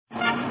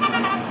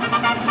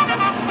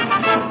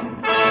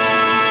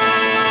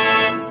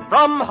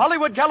From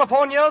Hollywood,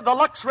 California, the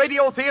Lux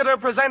Radio Theater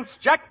presents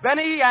Jack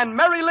Benny and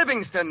Mary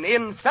Livingston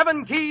in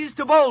 7 Keys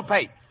to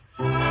Baldplate.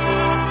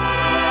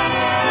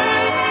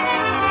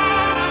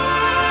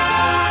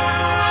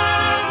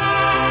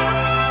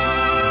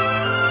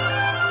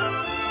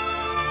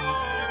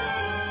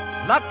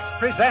 Lux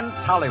presents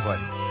Hollywood.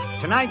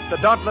 Tonight, the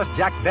dauntless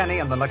Jack Benny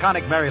and the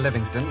laconic Mary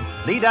Livingston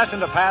lead us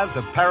into paths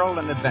of peril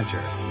and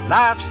adventure.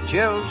 Laughs,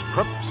 chills,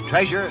 crooks,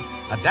 treasure,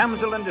 a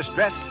damsel in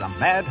distress, a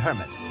mad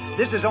hermit.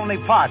 This is only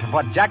part of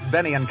what Jack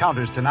Benny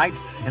encounters tonight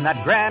in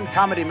that grand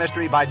comedy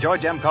mystery by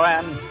George M.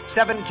 Cohan,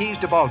 7 Keys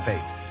to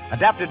Baldplate,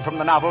 adapted from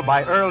the novel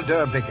by Earl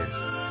Durr Biggers.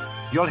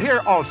 You'll hear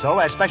also,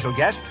 as special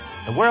guest,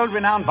 the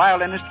world-renowned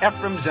violinist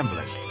Ephraim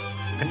Zimbalist.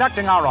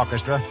 Conducting our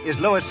orchestra is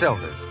Louis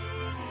Silvers.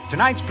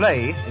 Tonight's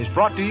play is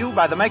brought to you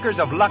by the makers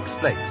of Lux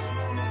Flakes.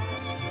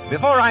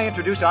 Before I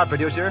introduce our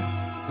producer,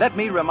 let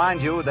me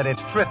remind you that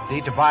it's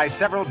thrifty to buy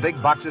several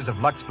big boxes of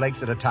Lux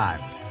Flakes at a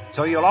time,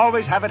 so you'll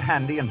always have it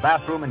handy in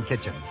bathroom and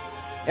kitchen.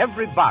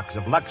 Every box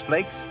of Lux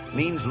Flakes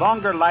means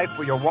longer life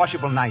for your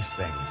washable nice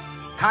things,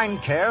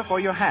 kind care for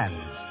your hands.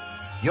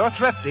 You're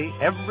thrifty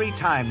every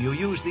time you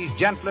use these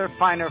gentler,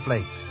 finer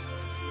flakes.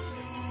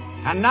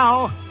 And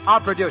now,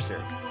 our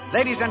producer.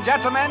 Ladies and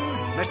gentlemen,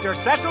 Mr.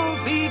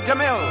 Cecil B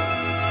Demill.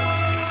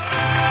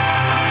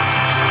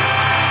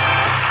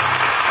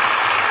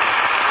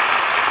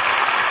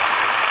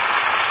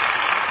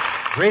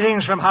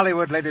 Greetings from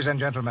Hollywood, ladies and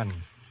gentlemen.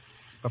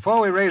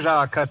 Before we raise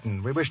our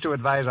curtain, we wish to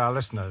advise our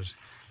listeners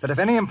that if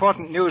any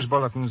important news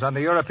bulletins on the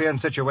European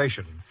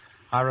situation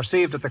are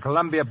received at the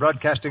Columbia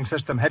Broadcasting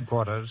System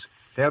headquarters,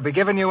 they'll be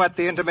given you at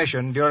the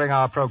intermission during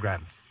our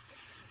program.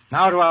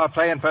 Now to our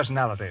play and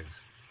personalities.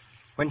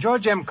 When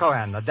George M.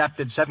 Cohan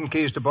adapted 7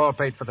 Keys to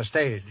Baldplate for the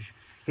stage,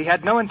 he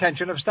had no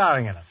intention of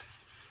starring in it.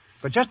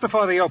 But just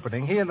before the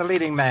opening, he and the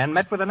leading man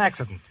met with an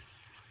accident.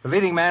 The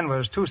leading man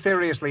was too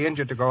seriously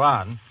injured to go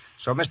on,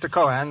 so Mr.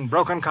 Cohan,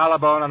 broken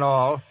collarbone and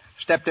all,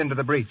 stepped into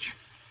the breach.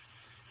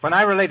 When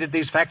I related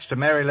these facts to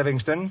Mary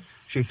Livingston,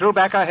 she threw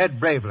back her head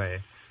bravely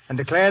and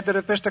declared that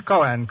if Mr.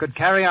 Cohan could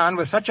carry on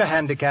with such a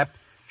handicap,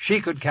 she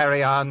could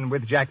carry on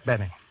with Jack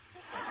Benny.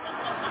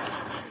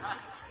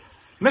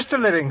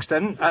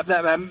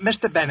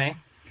 Mr. Benny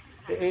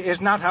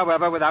is not,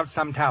 however, without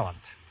some talent.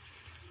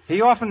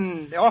 He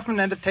often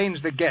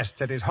entertains the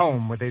guests at his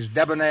home with his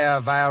debonair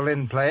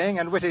violin playing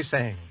and witty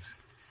sayings.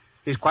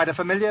 He's quite a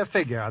familiar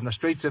figure on the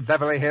streets of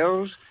Beverly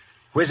Hills,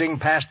 whizzing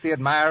past the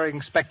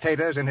admiring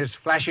spectators in his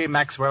flashy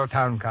Maxwell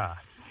town car.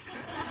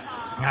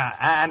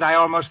 And I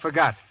almost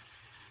forgot.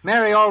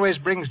 Mary always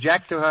brings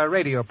Jack to her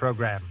radio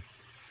program.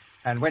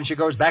 And when she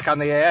goes back on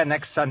the air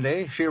next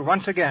Sunday, she'll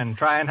once again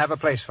try and have a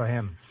place for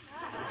him.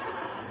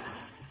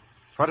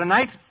 For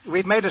tonight,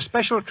 we've made a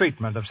special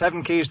treatment of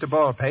 7 Keys to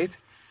Baldplate,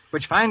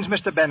 which finds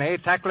Mr. Benny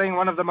tackling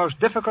one of the most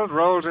difficult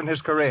roles in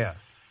his career,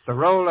 the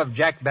role of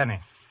Jack Benny.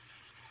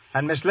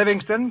 And Miss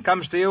Livingston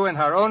comes to you in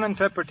her own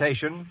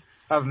interpretation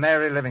of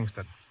Mary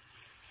Livingston.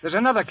 There's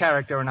another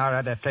character in our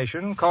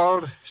adaptation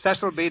called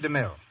Cecil B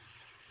Demill.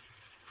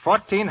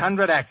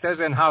 1,400 actors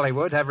in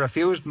Hollywood have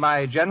refused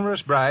my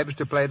generous bribes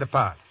to play the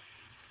part.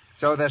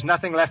 So there's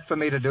nothing left for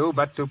me to do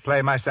but to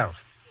play myself.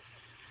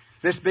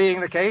 This being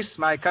the case,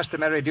 my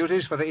customary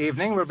duties for the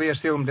evening will be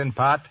assumed in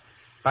part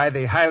by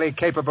the highly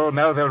capable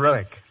Melville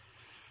Ruick.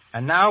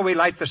 And now we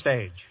light the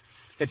stage.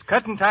 It's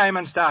curtain time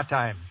and start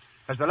time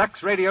as the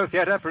Lux Radio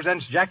Theater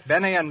presents Jack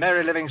Benny and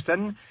Mary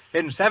Livingston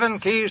in 7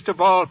 Keys to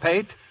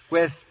Baldplate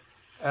with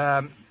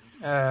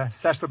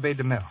Cecil B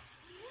DeMille.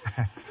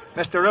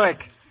 Mr.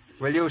 Ruick,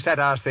 will you set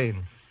our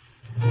scene?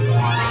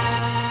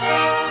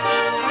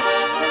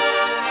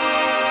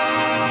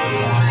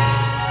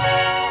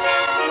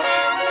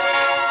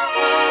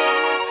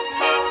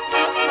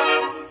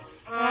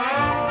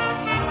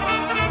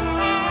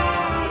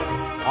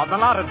 On the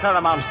lot at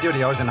Paramount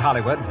Studios in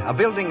Hollywood, a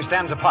building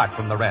stands apart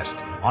from the rest.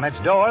 On its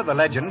door, the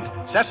legend,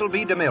 Cecil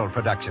B DeMille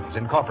Productions,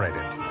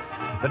 Incorporated.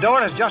 The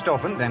door has just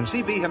opened, and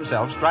C.B.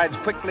 himself strides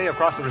quickly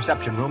across the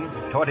reception room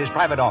toward his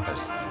private office.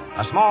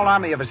 A small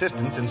army of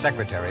assistants and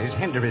secretaries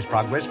hinder his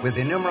progress with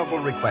innumerable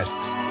requests.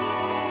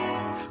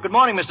 Good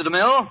morning, Mr.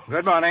 DeMille.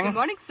 Good morning. Good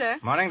morning, sir.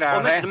 Morning,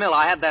 Well, darling. Mr. DeMille,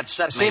 I had that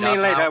set See made me up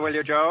later, now. will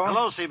you, Joe?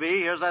 Hello, C.B.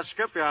 Here's that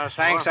script you asked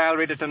Thanks, for. I'll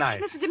read it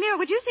tonight. Mr. DeMille,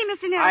 would you see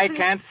Mr. Nelson? I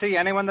can't see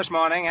anyone this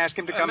morning. Ask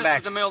him to come Mr.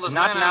 back. DeMille, this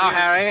Not man now, out here-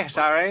 Harry.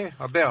 Sorry.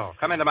 Or Bill,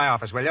 come into my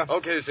office, will you?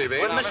 Okay, C.B.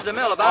 Well, Mr.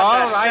 DeMille, about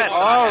All that right, set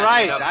all I had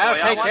right. made up I'll for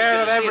you, I take want care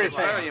you of to see it. everything.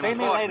 It's very See me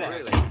important,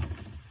 later. really.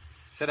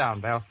 Sit down,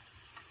 Bill.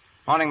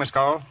 Morning, Miss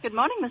Cole. Good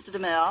morning, Mr.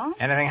 DeMille.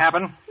 Anything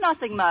happen?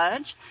 Nothing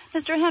much.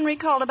 Mr. Henry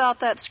called about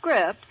that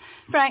script.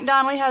 Frank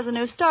Donnelly has a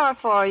new star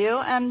for you,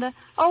 and,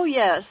 oh,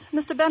 yes,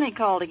 Mr. Benny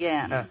called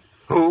again.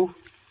 Who?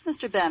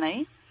 Mr.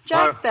 Benny.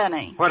 Jack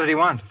Benny. What did he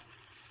want?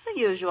 The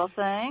usual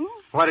thing.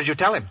 What did you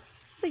tell him?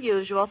 The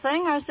usual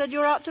thing. I said you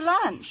were out to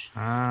lunch.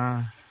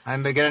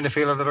 I'm beginning to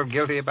feel a little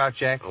guilty about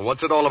Jack.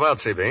 What's it all about,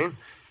 C.B.?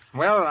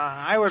 Well,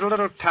 I was a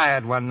little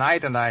tired one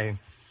night, and I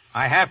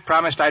half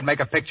promised I'd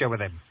make a picture with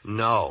him.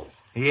 No.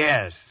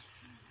 Yes.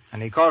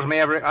 And he calls me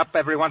up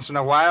every once in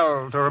a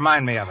while to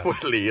remind me of it.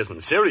 Well, he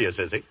isn't serious,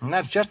 is he? And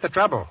that's just the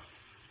trouble.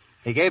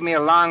 He gave me a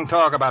long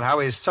talk about how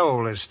his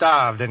soul is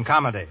starved in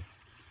comedy.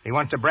 He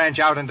wants to branch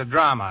out into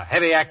drama,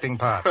 heavy acting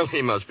parts. Well,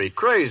 he must be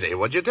crazy.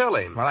 What'd you tell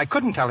him? Well, I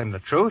couldn't tell him the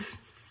truth.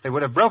 It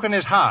would have broken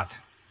his heart,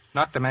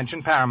 not to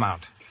mention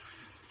Paramount.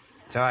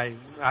 So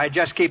I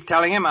just keep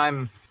telling him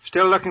I'm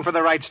still looking for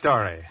the right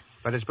story,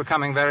 but it's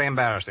becoming very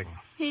embarrassing.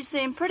 He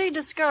seemed pretty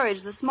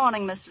discouraged this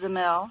morning, Mr.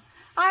 DeMille.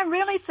 I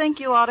really think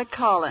you ought to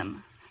call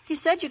him. He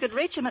said you could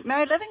reach him at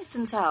Mary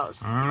Livingston's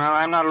house. Well,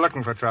 I'm not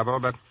looking for trouble,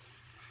 but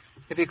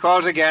if he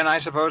calls again, I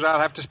suppose I'll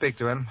have to speak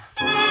to him.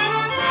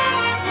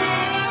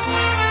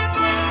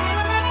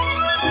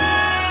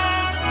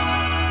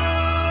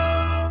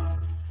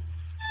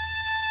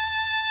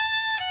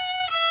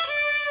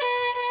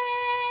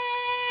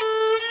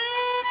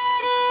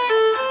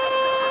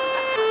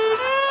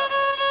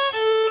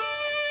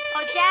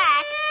 Oh,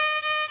 Jack.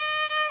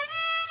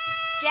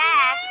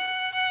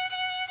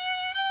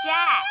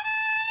 Jack.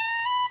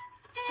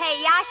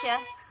 Hey, Yasha.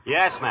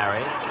 Yes,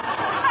 Mary.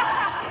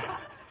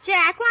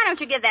 Jack, why don't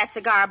you give that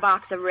cigar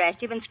box a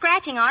rest? You've been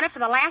scratching on it for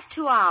the last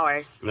 2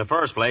 hours. In the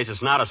first place,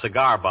 it's not a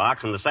cigar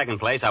box. In the second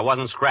place, I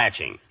wasn't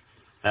scratching.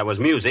 That was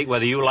music,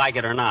 whether you like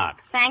it or not.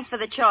 Thanks for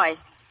the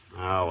choice.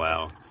 Oh,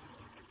 well.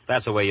 If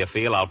that's the way you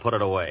feel, I'll put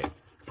it away.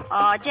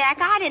 Oh, Jack,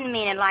 I didn't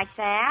mean it like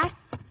that.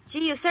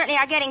 Gee, you certainly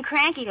are getting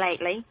cranky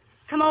lately.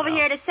 Come over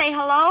here to say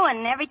hello,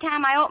 and every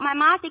time I open my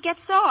mouth, you get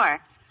sore.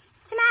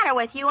 What's the matter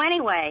with you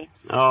anyway?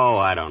 Oh,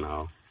 I don't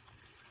know.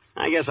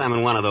 I guess I'm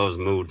in one of those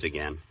moods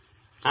again.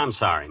 I'm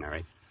sorry,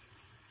 Mary.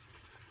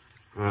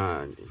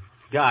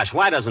 Gosh,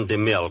 why doesn't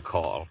DeMille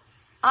call?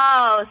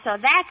 Oh, so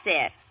that's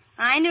it.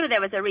 I knew there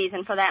was a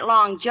reason for that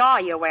long jaw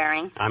you're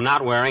wearing. I'm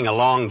not wearing a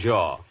long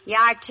jaw. You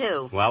are,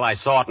 too. Well, I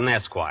saw it in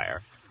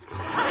Esquire.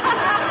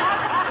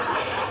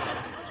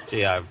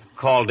 Gee, I've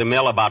called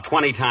DeMille about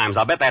 20 times.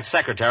 I'll bet that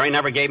secretary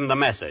never gave him the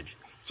message.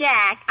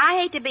 Jack, I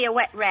hate to be a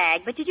wet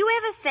rag, but did you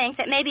ever think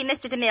that maybe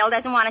Mr. DeMille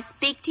doesn't want to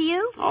speak to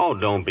you? Oh,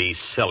 don't be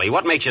silly.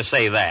 What makes you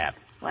say that?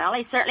 Well,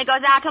 he certainly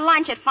goes out to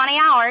lunch at funny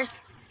hours.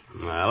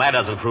 Well, that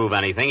doesn't prove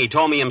anything. He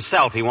told me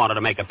himself he wanted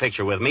to make a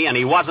picture with me, and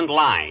he wasn't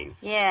lying.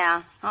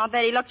 Yeah, I'll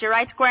bet he looked you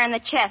right square in the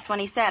chest when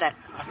he said it.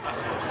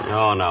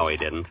 Oh, no, he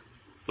didn't.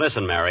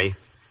 Listen, Mary,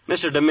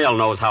 Mr. DeMille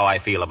knows how I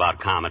feel about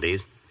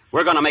comedies.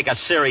 We're going to make a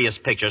serious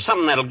picture,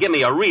 something that'll give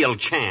me a real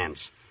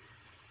chance.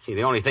 See,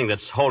 the only thing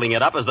that's holding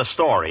it up is the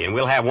story, and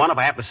we'll have one if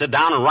I have to sit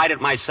down and write it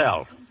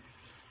myself.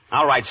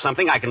 I'll write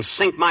something I can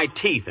sink my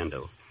teeth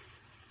into.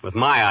 With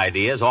my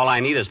ideas, all I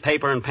need is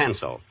paper and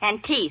pencil.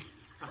 And teeth.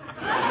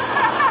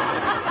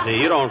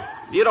 See, you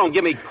don't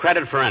give me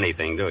credit for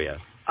anything, do you?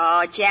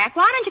 Oh, Jack,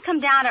 why don't you come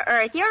down to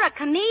earth? You're a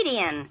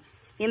comedian.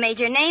 You made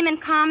your name in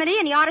comedy,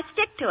 and you ought to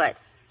stick to it.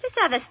 This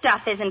other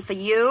stuff isn't for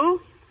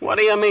you. What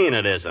do you mean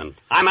it isn't?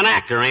 I'm an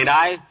actor, ain't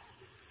I?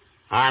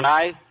 Aren't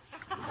I?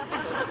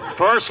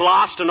 First,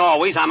 lost, and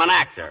always, I'm an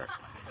actor.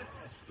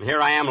 And here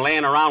I am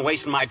laying around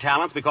wasting my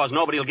talents because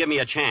nobody will give me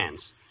a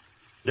chance.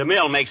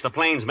 DeMille makes the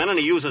Plainsman, and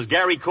he uses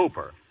Gary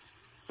Cooper.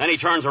 Then he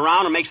turns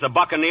around and makes the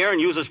Buccaneer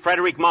and uses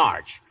Frederick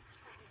March.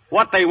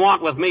 What they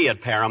want with me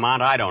at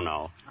Paramount, I don't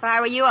know. If I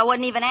were you, I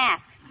wouldn't even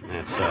ask.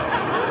 That's so.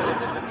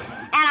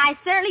 And I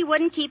certainly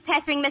wouldn't keep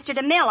pestering Mr.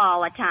 DeMille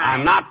all the time.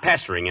 I'm not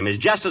pestering him. He's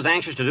just as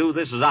anxious to do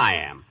this as I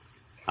am.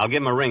 I'll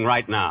give him a ring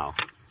right now.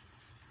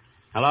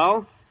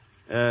 Hello?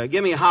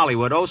 Give me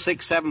Hollywood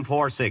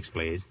 06746,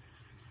 please.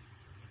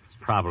 It's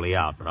probably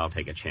out, but I'll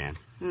take a chance.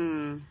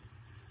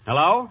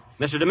 Hello?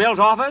 Mr. DeMille's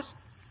office?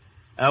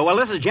 Well,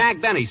 this is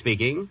Jack Benny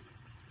speaking.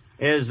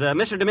 Is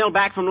Mr. DeMille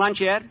back from lunch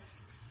yet?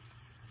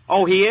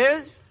 Oh, he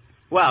is?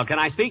 Well, can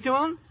I speak to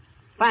him?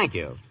 Thank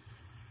you.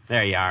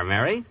 There you are,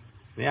 Mary.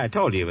 Yeah, I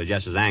told you he was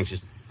just as anxious.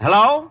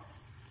 Hello?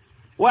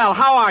 Well,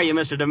 how are you,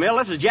 Mr. DeMille?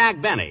 This is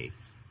Jack Benny.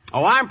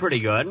 Oh, I'm pretty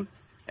good.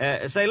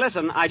 Say,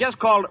 listen, I just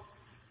called...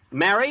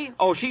 Mary?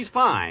 Oh, she's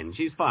fine.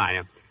 She's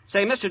fine.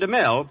 Say, Mr.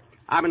 DeMille,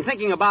 I've been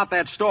thinking about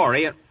that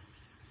story.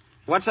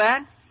 What's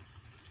that?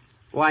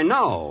 Why,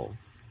 no.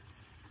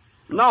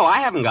 No, I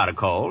haven't got a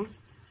cold.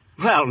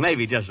 Well,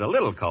 maybe just a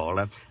little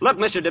cold. Look,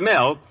 Mr.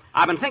 DeMille,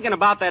 I've been thinking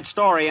about that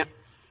story.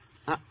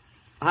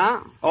 Huh?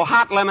 Oh,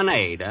 hot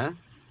lemonade, huh?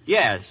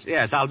 Yes,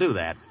 I'll do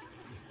that.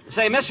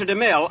 Say, Mr.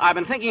 DeMille, I've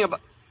been thinking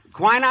about...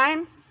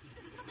 Quinine?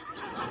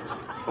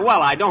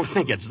 Well, I don't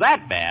think it's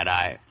that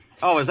bad.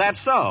 Oh, is that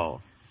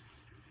so?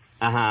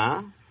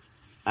 Uh-huh.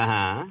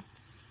 Uh-huh.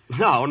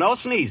 No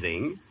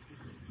sneezing.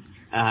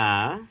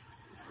 Uh-huh.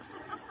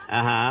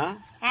 Uh-huh.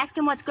 Ask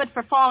him what's good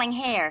for falling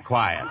hair.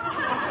 Quiet.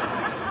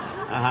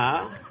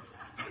 Uh-huh.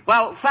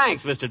 Well,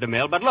 thanks, Mr.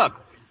 DeMille, but look,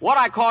 what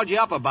I called you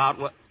up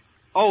about...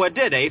 Oh, it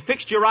did, eh?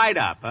 Fixed you right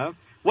up, huh?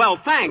 Well,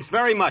 thanks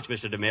very much,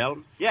 Mr.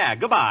 DeMille. Yeah,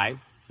 goodbye.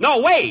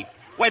 No, wait,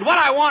 what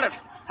I wanted...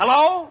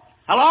 Hello?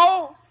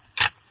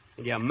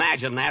 Can you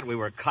imagine that? We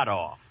were cut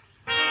off.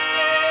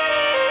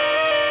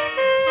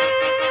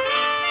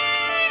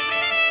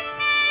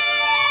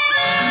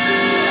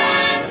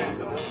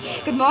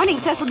 Good morning,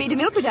 Cecil B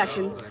Demill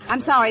Productions.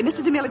 I'm sorry, Mr.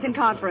 DeMille is in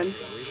conference.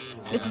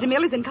 Mr.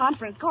 DeMille is in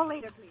conference. Call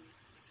later, please.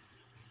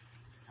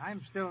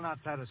 I'm still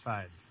not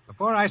satisfied.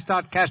 Before I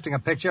start casting a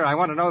picture, I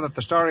want to know that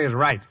the story is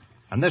right.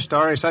 And this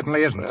story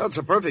certainly isn't. Well, it's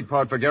a perfect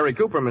part for Gary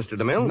Cooper, Mr.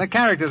 DeMille. And the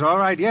character's all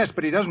right, yes,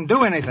 but he doesn't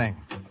do anything.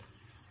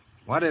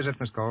 What is it,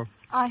 Miss Cole?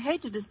 I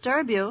hate to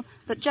disturb you,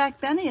 but Jack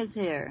Benny is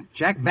here.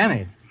 Jack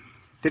Benny?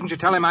 Didn't you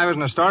tell him I was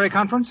in a story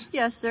conference?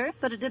 Yes, sir,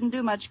 but it didn't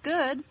do much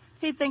good.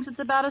 He thinks it's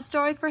about a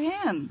story for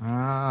him. Oh,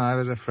 I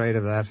was afraid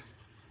of that.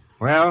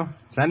 Well,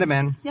 send him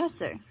in. Yes,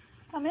 sir.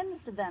 Come in,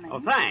 Mr. Benny. Oh,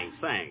 thanks.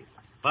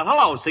 But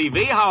hello,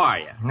 CV. How are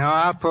you? No,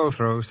 I'll pull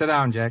through. Sit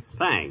down, Jack.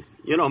 Thanks.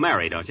 You know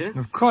Mary, don't you?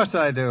 Of course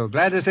I do.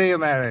 Glad to see you,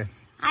 Mary.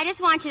 I just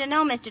want you to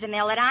know, Mr.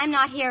 DeMille, that I'm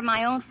not here of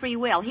my own free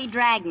will. He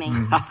dragged me.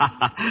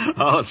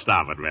 Oh,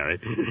 stop it, Mary.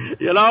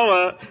 You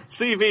know,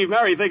 CV,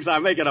 Mary thinks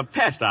I'm making a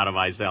pest out of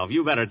myself.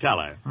 You better tell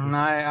her.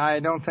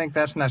 I don't think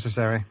that's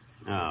necessary.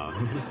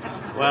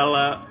 Oh.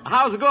 Well,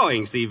 how's it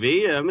going,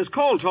 CV? Miss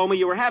Cole told me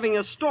you were having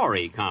a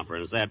story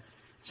conference. That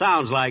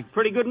sounds like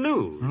pretty good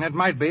news. It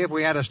might be if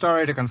we had a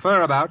story to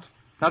confer about.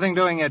 Nothing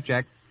doing yet,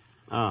 Jack.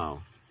 Oh,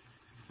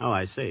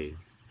 I see.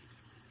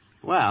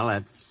 Well,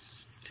 that's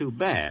too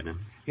bad.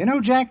 You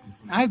know, Jack,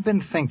 I've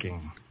been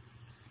thinking.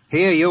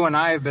 Here you and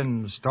I have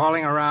been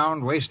stalling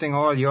around, wasting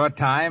all your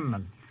time,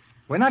 and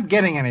we're not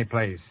getting any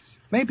place.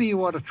 Maybe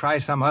you ought to try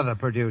some other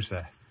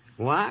producer.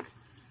 What?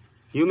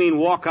 You mean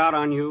walk out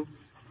on you?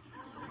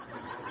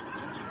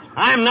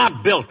 I'm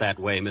not built that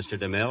way, Mr.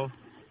 DeMille.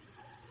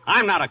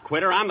 I'm not a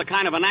quitter. I'm the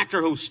kind of an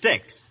actor who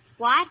sticks.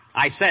 What?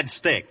 I said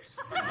sticks.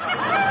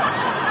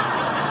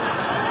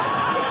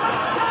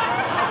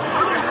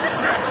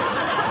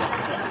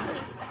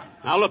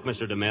 Now, look,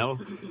 Mr. DeMille,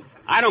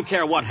 I don't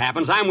care what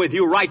happens. I'm with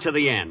you right to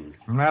the end.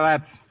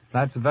 Well,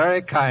 that's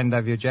very kind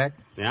of you, Jack.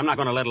 Yeah, I'm not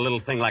going to let a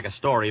little thing like a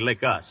story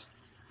lick us.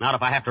 Not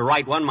if I have to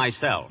write one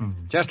myself.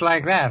 Just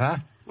like that, huh?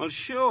 Well,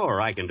 sure,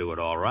 I can do it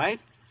all right.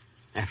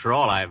 After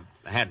all, I've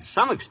had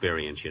some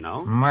experience, you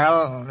know.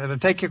 Well, it'll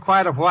take you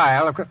quite a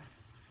while.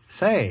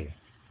 Say,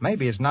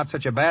 maybe it's not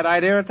such a bad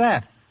idea at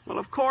that. Well,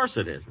 of course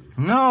it isn't.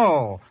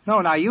 No,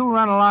 now you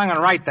run along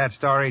and write that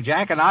story,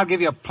 Jack, and I'll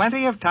give you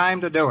plenty of time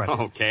to do it.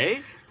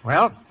 Okay.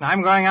 Well,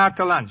 I'm going out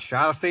to lunch.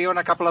 I'll see you in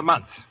a couple of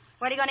months.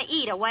 What are you going to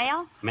eat, a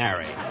whale?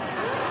 Mary.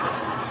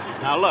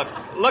 Now, look,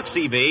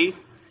 CB.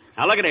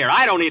 Now, look at here.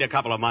 I don't need a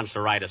couple of months to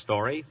write a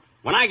story.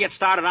 When I get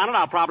started on it,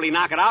 I'll probably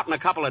knock it out in a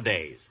couple of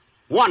days.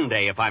 One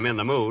day, if I'm in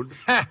the mood.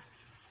 Well,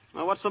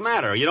 what's the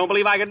matter? You don't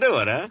believe I could do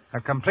it, huh?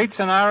 A complete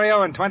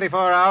scenario in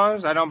 24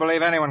 hours? I don't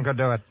believe anyone could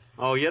do it.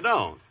 Oh, you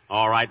don't?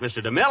 All right,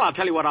 Mr. DeMille, I'll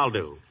tell you what I'll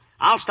do.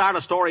 I'll start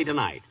a story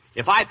tonight.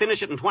 If I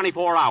finish it in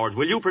 24 hours,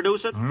 will you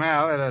produce it?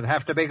 Well, it'd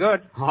have to be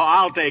good. Oh,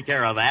 I'll take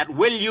care of that.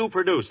 Will you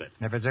produce it?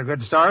 If it's a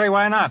good story,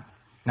 why not?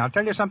 Now, I'll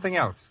tell you something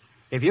else.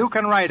 If you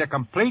can write a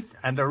complete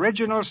and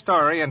original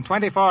story in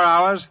 24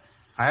 hours,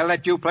 I'll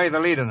let you play the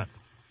lead in it.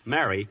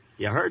 Mary,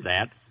 you heard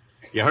that.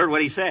 You heard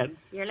what he said.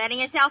 You're letting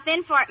yourself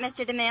in for it,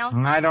 Mr. DeMille.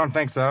 I don't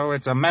think so.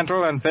 It's a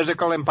mental and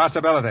physical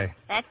impossibility.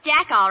 That's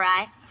Jack, all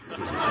right.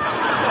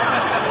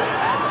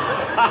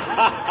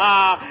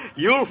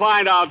 You'll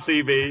find out,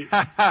 CB.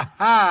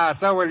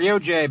 So will you,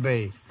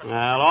 J.B.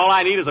 Well, all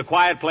I need is a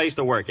quiet place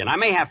to work in. I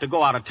may have to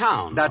go out of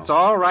town. That's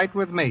all right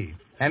with me.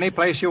 Any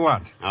place you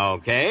want.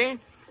 Okay.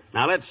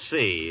 Now, let's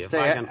see if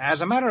I can...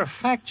 As a matter of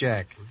fact,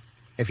 Jack,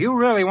 if you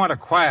really want a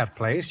quiet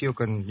place, you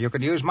can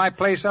use my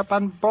place up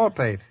on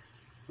Baldplate.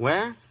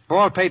 Where?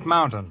 Baldplate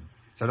Mountain.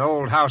 It's an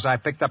old house I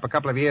picked up a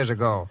couple of years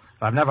ago.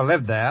 I've never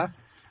lived there.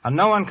 And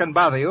no one can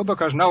bother you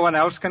because no one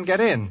else can get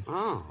in.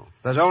 Oh.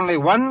 There's only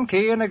one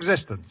key in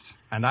existence,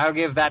 and I'll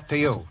give that to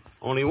you.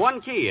 Only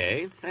one key,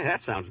 eh? Hey,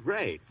 that sounds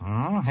great.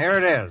 Here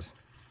it is.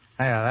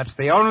 Yeah, that's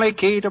the only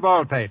key to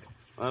Baldplate.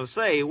 Well,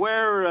 say,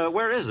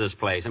 where is this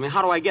place? I mean,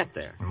 how do I get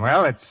there?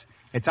 Well,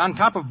 it's on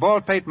top of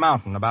Baldplate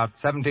Mountain, about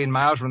 17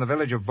 miles from the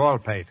village of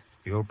Baldplate.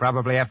 You'll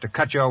probably have to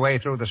cut your way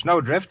through the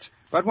snowdrifts,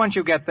 but once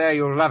you get there,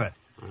 you'll love it.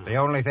 The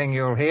only thing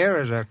you'll hear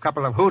is a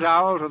couple of hoot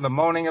owls and the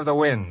moaning of the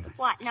wind.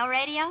 What, no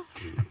radio?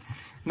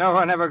 No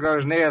one ever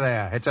goes near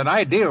there. It's an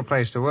ideal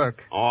place to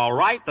work. All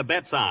right, the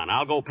bet's on.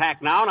 I'll go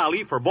pack now, and I'll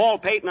leave for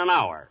Baldpate in an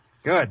hour.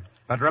 Good.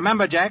 But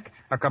remember, Jack,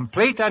 a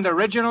complete and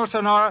original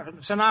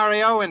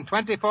scenario in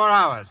 24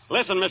 hours.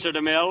 Listen, Mr.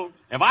 DeMille,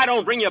 if I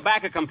don't bring you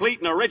back a complete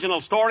and original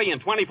story in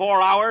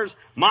 24 hours,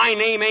 my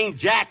name ain't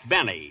Jack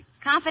Benny.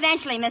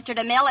 Confidentially, Mr.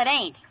 DeMille, it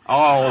ain't.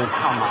 Oh,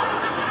 come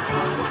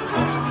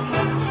on.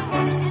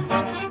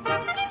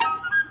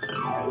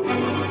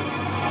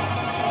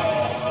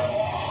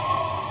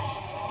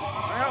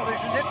 Well, this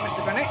is it,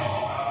 Mr.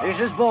 Benny. This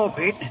is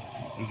Baldpate.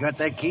 You got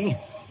that key?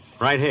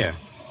 Right here.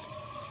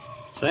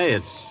 Say,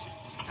 it's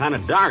kind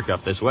of dark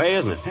up this way,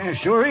 isn't it? Yeah,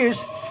 sure is.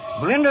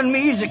 Belinda and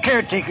me's the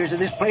caretakers of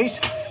this place.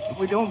 But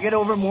we don't get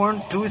over more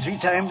than 2 or 3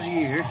 times a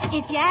year.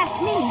 If you ask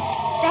me,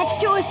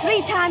 that's 2 or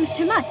 3 times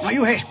too much. Now,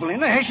 you hush,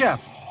 Belinda. Hush up.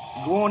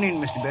 Go on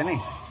in, Mr.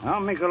 Benny.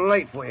 I'll make a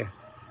light for you.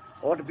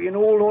 Ought to be an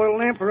old oil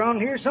lamp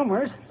around here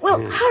somewhere. Well,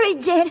 hurry,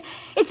 Jed.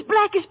 It's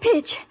black as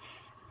pitch.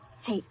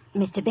 Say,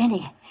 Mr.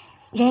 Benny,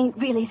 you ain't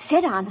really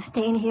set on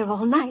staying here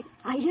all night,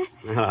 are you?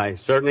 I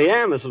certainly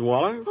am, Mrs.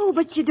 Waller. Oh,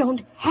 but you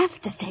don't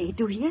have to stay,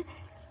 do you?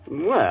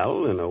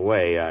 Well, in a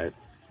way,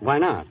 why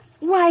not?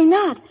 Why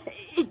not?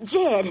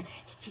 Jed,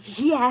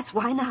 he asked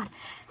why not.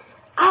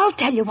 I'll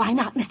tell you why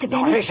not, Mr.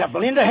 Now, Benny. hush up,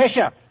 Belinda, hush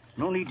up.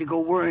 No need to go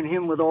worrying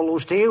him with all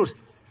those tales.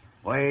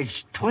 Why,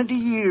 it's 20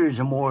 years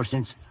or more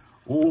since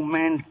old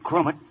man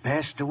Crummett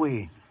passed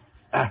away.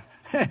 I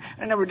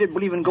never did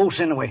believe in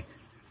ghosts anyway.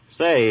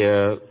 Say,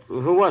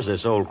 who was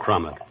this old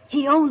Crummett?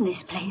 He owned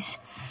this place.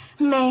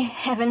 May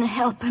heaven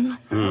help him.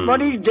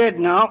 But he's dead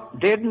now.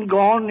 Dead and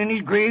gone in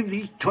his grave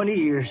these 20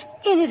 years.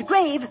 In his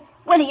grave,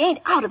 when he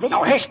ain't out of it.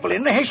 Now, hush,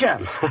 Belinda, hush up.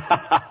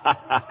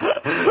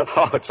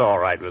 Oh, it's all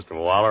right, Mr.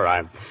 Waller.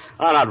 I'm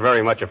not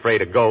very much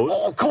afraid of ghosts.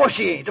 Oh, of course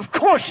you ain't. Of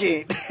course you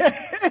ain't.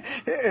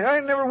 I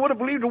never would have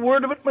believed a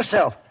word of it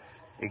myself.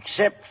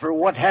 Except for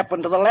what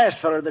happened to the last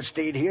feller that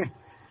stayed here.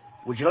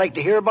 Would you like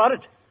to hear about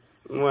it?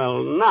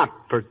 Well,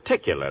 not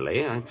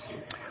particularly.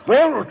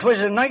 Well,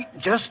 'twas a night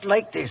just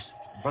like this.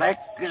 Black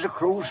as a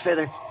crow's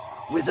feather.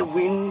 With the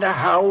wind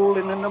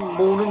a-howling and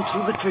a-moaning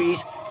through the trees.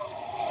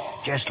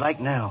 Just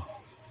like now.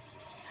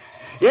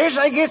 Yes,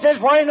 I guess that's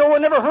why no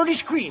one ever heard his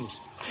screams.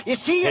 You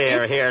see...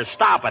 Here,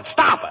 stop it.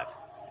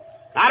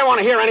 I don't want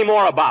to hear any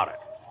more about it.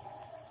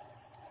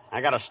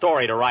 I got a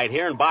story to write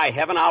here, and by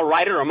heaven, I'll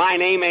write it or my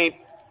name ain't...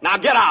 Now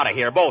get out of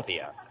here, both of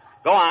you.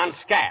 Go on,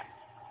 scat.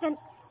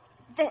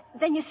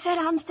 Then you set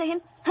on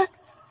staying, huh?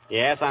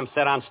 Yes, I'm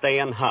set on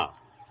staying, huh?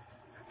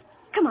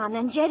 Come on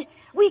then, Jed.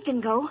 We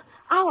can go.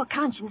 Our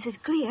conscience is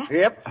clear.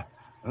 Yep.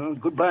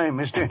 Goodbye,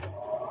 mister.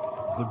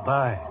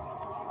 Goodbye.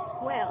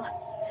 Well,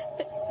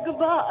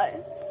 goodbye.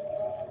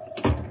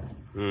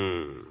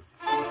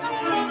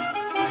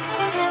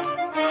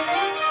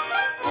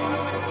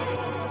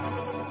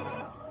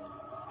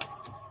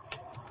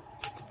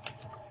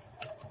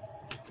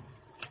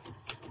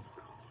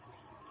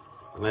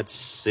 Let's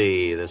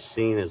see. The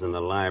scene is in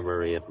the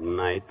library at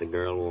night. The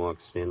girl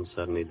walks in,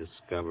 suddenly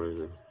discovers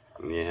her.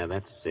 Yeah,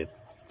 that's it,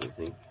 I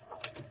think.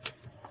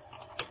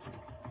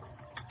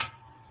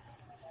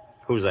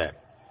 Who's there?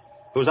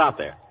 Who's out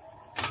there?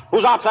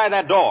 Who's outside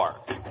that door?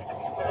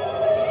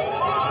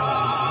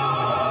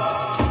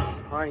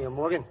 Hiya,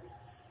 Morgan.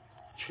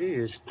 Gee,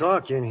 it's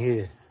dark in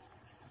here.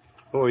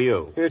 Who are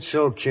you? It's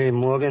okay,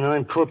 Morgan.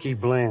 I'm Cookie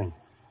Bland.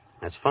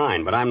 That's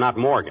fine, but I'm not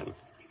Morgan.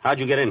 How'd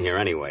you get in here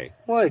anyway?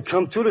 Why,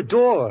 come through the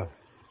door.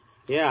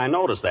 Yeah, I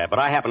noticed that, but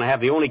I happen to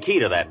have the only key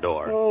to that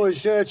door. Oh,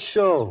 is that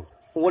so?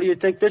 Well, what do you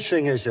think this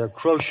thing is, a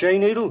crochet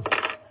needle?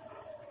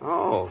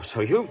 Oh,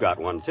 so you've got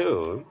one,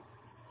 too.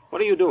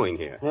 What are you doing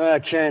here? Ah,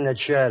 can the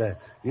chatter.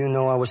 You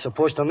know I was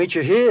supposed to meet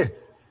you here.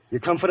 You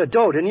come for the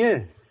dough, didn't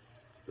you?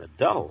 The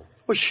dough?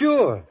 Well,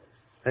 sure.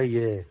 Hey,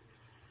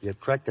 you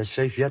cracked the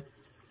safe yet?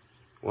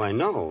 Why,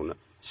 no.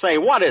 Say,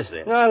 what is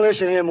it? Now,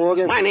 listen here,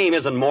 Morgan. My name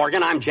isn't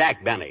Morgan. I'm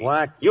Jack Benny.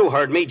 What? You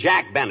heard me,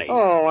 Jack Benny.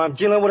 Oh, I'm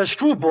dealing with a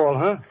screwball,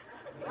 huh?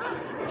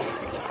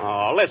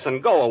 Oh, listen,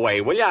 go away,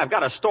 will you? I've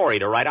got a story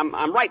to write.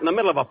 I'm right in the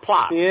middle of a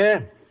plot.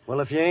 Yeah? Well,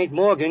 if you ain't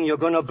Morgan, you're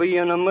going to be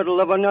in the middle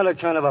of another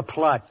kind of a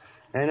plot.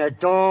 And it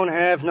don't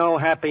have no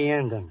happy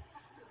ending.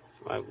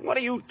 What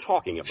are you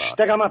talking about?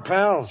 Stick 'em up,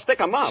 pal. Stick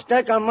 'em up?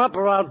 Stick 'em up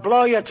or I'll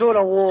blow you through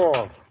the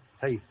wall.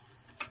 Hey,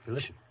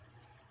 listen.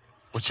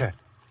 What's that?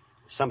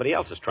 Somebody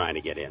else is trying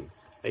to get in.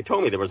 They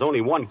told me there was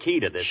only one key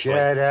to this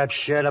place.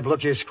 Shut up.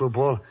 Look here,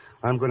 screwball.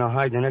 I'm going to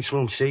hide in the next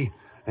room, see?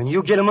 And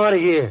you get him out of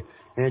here.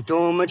 And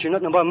don't mention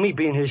nothing about me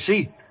being here,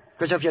 see?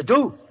 Because if you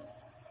do,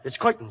 it's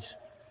curtains.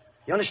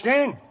 You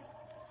understand?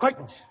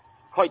 Curtains.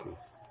 Curtains.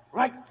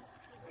 Right.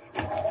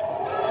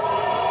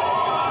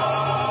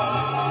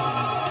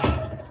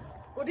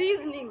 Good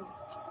evening.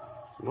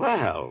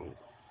 Well,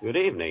 good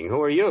evening.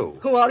 Who are you?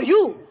 Who are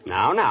you?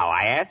 Now,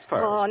 I asked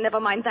first. Oh,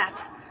 never mind that.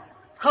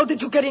 How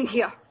did you get in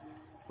here?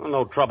 Well,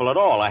 no trouble at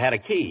all. I had a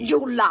key.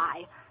 You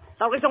lie.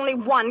 There is only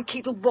one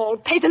key to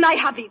Baldplate, and I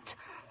have it.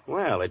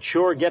 Well, it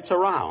sure gets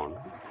around.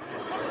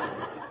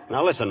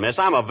 Now, listen, miss,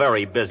 I'm a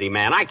very busy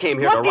man. I came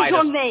here to write... What is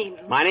your name?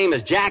 My name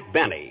is Jack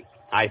Benny,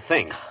 I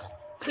think.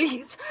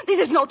 Please, this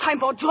is no time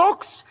for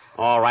jokes.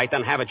 All right,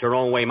 then have it your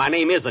own way. My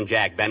name isn't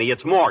Jack Benny,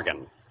 it's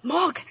Morgan.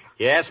 Morgan?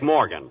 Yes,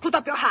 Morgan. Put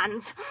up your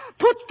hands.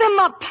 Put them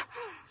up.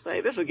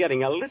 Say, this is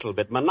getting a little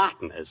bit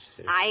monotonous.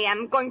 I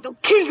am going to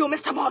kill you,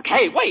 Mr. Morgan.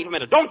 Hey, wait a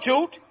minute. Don't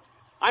shoot.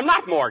 I'm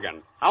not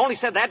Morgan. I only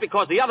said that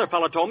because the other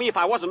fellow told me if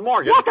I wasn't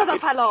Morgan... What other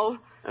fellow?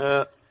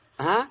 Huh?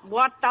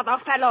 What other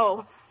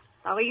fellow?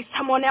 Are we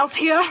someone else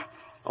here?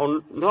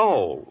 Oh,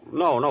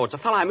 no. It's a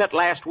fellow I met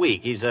last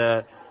week. He's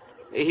in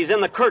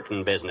the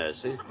curtain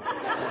business.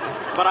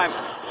 But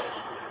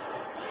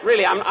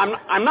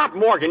I'm not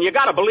Morgan. You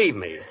gotta believe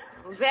me.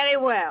 Very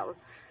well.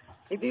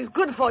 It is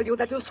good for you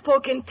that you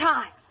spoke in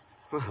time.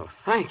 Well,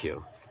 thank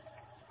you.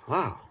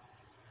 Wow.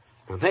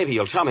 Well, maybe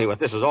you'll tell me what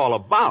this is all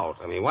about.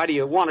 I mean, why do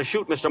you want to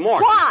shoot Mr.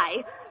 Morgan?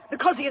 Why?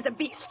 Because he is a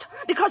beast.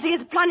 Because he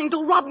is planning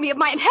to rob me of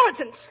my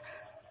inheritance.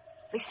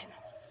 Listen,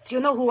 do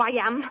you know who I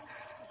am?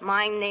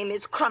 My name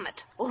is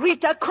Crummett.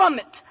 Rita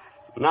Crummett.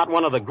 Not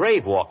one of the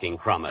grave-walking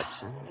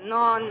Crummets.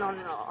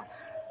 No.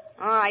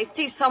 I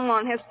see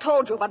someone has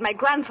told you about my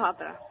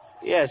grandfather.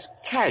 Yes,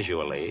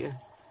 casually.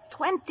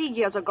 20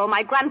 years ago,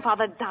 my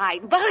grandfather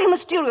died very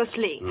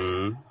mysteriously.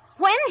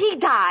 When he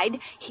died,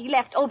 he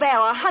left over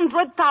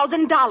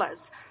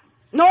 $100,000.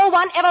 No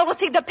one ever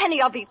received a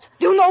penny of it.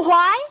 Do you know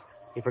why?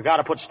 He forgot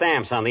to put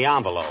stamps on the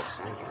envelopes.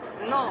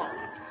 No.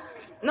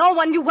 No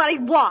one knew where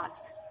it was.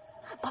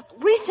 But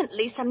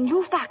recently, some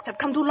new facts have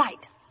come to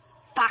light.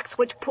 Facts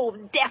which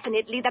prove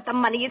definitely that the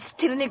money is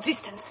still in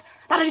existence.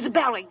 That it is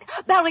buried.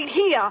 Buried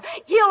here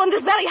in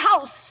this very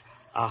house.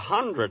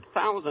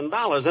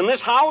 $100,000 in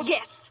this house?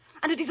 Yes.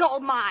 And it is all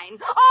mine.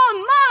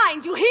 All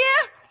mine, do you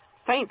hear?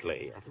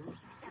 Faintly.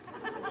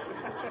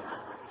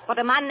 But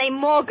a man named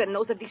Morgan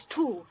knows of this,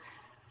 too.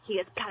 He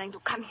is planning to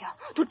come here,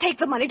 to take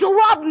the money, to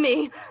rob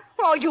me.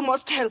 Oh, you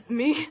must help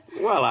me.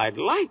 Well, I'd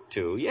like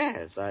to,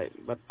 yes.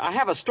 But I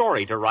have a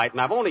story to write,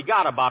 and I've only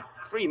got about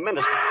 3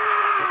 minutes.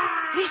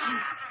 Listen.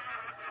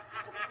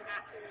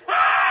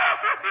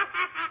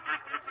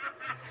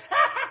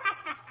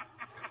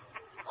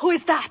 Who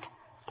is that?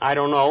 I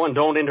don't know, and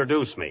don't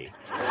introduce me.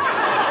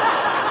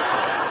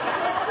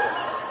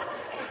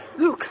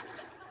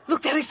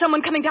 Look, there is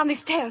someone coming down the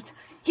stairs.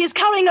 He is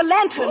carrying a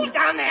lantern. Who's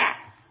down there?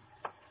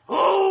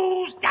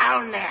 Who's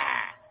down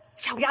there?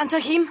 Shall we answer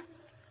him?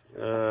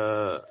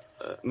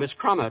 Miss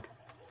Crummett,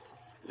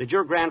 did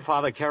your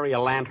grandfather carry a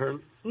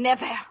lantern?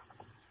 Never.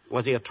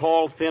 Was he a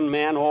tall, thin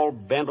man, all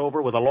bent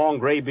over with a long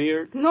gray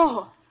beard?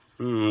 No.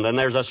 Then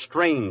there's a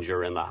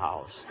stranger in the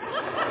house.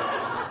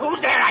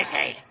 Who's there, I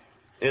say?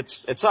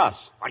 It's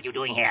us. What are you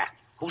doing here?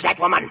 Who's that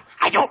woman?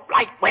 I don't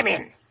like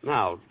women.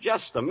 Now,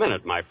 just a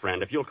minute, my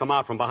friend. If you'll come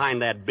out from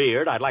behind that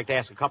beard, I'd like to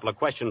ask a couple of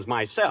questions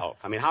myself.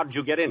 I mean, how did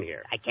you get in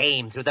here? I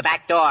came through the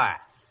back door.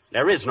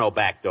 There is no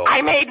back door.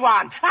 I made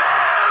one.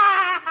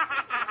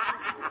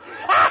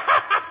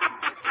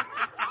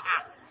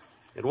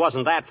 It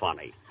wasn't that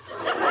funny.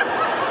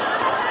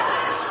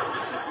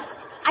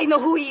 I know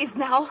who he is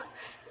now.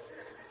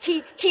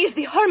 He is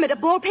the hermit of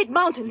Baldplate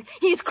Mountain.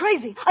 He is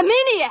crazy. A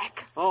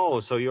maniac. Oh,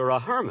 so you're a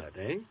hermit,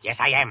 eh?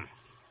 Yes, I am.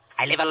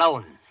 I live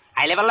alone.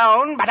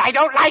 But I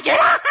don't like it.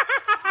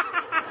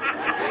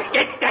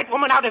 Get that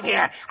woman out of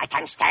here. I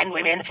can't stand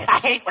women. I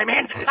hate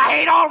women. I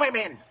hate all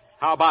women.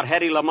 How about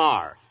Hetty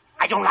Lamar?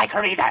 I don't like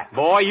her either.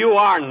 Boy, you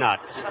are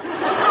nuts.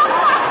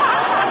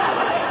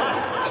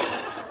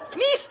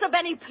 Mr.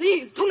 Benny,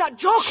 please, do not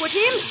joke with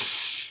him.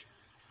 Shh.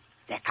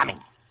 They're coming.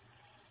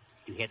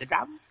 Do you hear the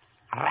drums?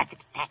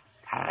 Rat-a-tat,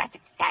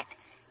 rat-a-tat.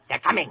 They're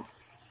coming.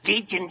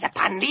 Legions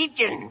upon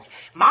legions.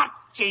 Marching.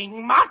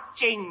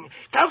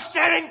 Closer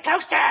and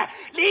closer.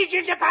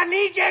 Legions upon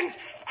legions.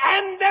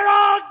 And they're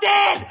all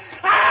dead.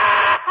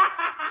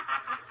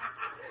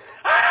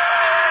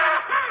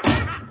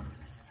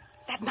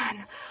 That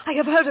man, I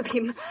have heard of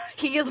him.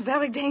 He is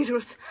very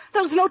dangerous.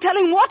 There's no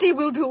telling what he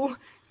will do.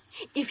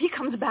 If he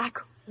comes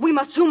back, we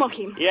must humor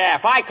him. Yeah,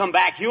 if I come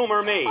back,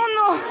 humor me. Oh,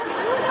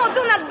 no,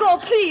 do not go,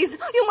 please.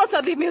 You must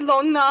not leave me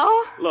alone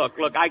now. Look,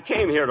 I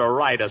came here to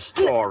write a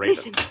story.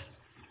 Listen.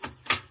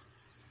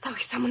 There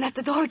is someone at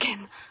the door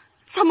again.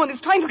 Someone is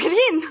trying to get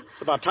in.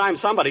 It's about time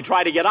somebody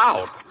tried to get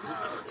out.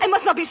 I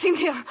must not be seen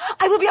here.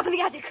 I will be up in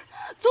the attic.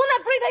 Do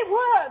not breathe a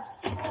word.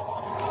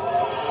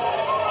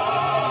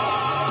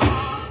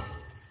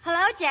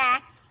 Hello,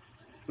 Jack.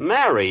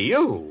 Mary,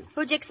 you?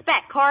 Who'd you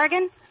expect,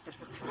 Corrigan?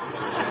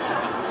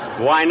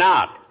 Why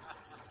not?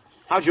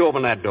 How'd you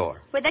open that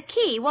door? With a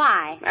key,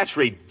 why? That's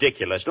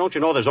ridiculous. Don't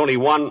you know there's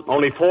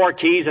only 4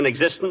 keys in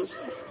existence?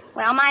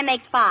 Well, mine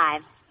makes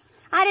 5.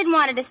 I didn't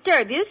want to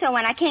disturb you, so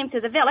when I came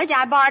through the village,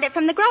 I borrowed it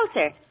from the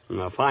grocer.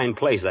 A fine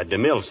place that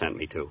DeMille sent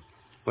me to.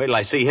 Wait till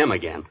I see him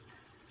again.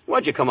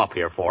 What'd you come up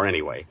here for,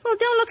 anyway? Well,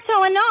 don't look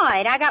so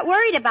annoyed. I got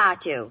worried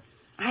about you.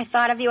 I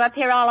thought of you up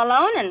here all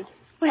alone, and,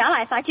 well,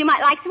 I thought you might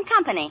like some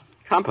company.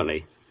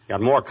 Company? Got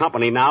more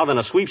company now than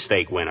a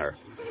sweepstake winner.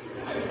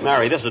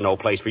 Mary, this is no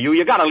place for you.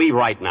 You gotta leave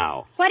right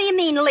now. What do you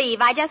mean,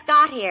 leave? I just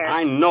got here.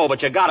 I know,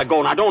 but you gotta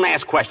go. Now, don't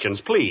ask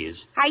questions,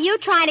 please. Are you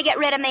trying to get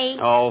rid of me?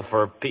 Oh,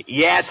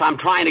 yes, I'm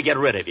trying to get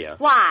rid of you.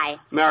 Why?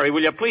 Mary,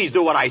 will you please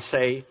do what I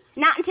say?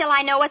 Not until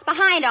I know what's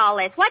behind all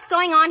this. What's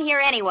going on here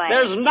anyway?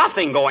 There's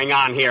nothing going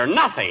on here.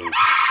 Nothing.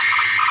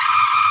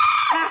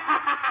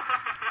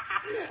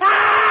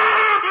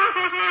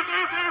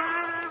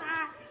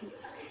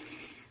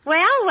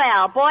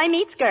 Well, boy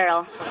meets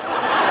girl.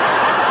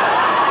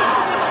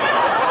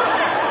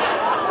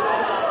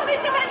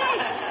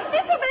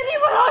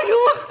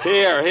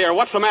 Here,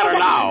 what's the matter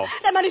now?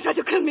 That man is trying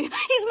to kill me. He's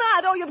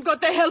mad. Oh, you've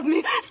got to help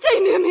me. Stay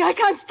near me. I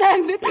can't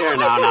stand it. Here,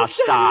 now,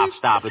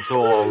 stop. It's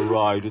all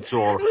right.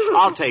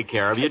 I'll take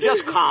care of you.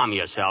 Just calm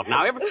yourself.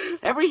 Now,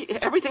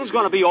 everything's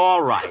going to be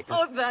all right.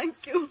 Oh, thank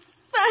you.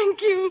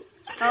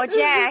 Oh,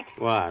 Jack.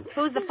 What?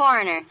 Who's the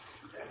foreigner?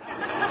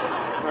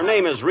 Her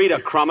name is Rita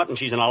Crummett, and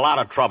she's in a lot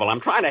of trouble. I'm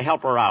trying to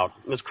help her out.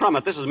 Miss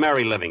Crummett, this is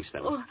Mary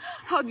Livingston. Oh,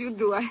 how do you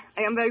do? I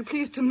am very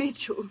pleased to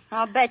meet you.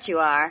 I'll bet you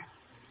are.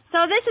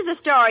 So this is the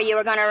story you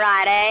were going to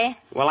write, eh?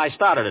 Well, I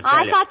started to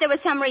tell you. I thought there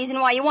was some reason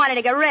why you wanted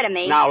to get rid of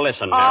me. Now,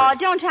 listen, Mary. Oh,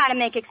 don't try to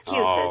make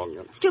excuses.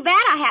 Oh. It's too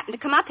bad I happened to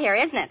come up here,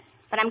 isn't it?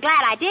 But I'm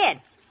glad I did.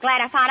 Glad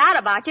I found out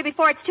about you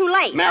before it's too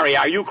late. Mary,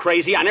 are you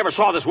crazy? I never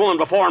saw this woman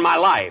before in my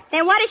life.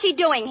 Then what is she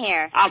doing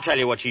here? I'll tell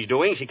you what she's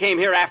doing. She came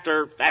here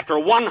after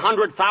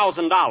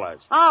 $100,000.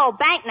 Oh,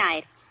 bank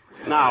night.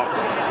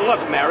 Now,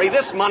 look, Mary,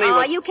 this money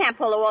was... Oh, you can't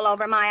pull the wool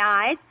over my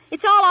eyes.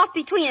 It's all off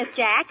between us,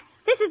 Jack.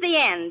 This is the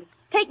end.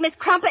 Take Miss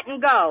Crumpet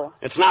and go.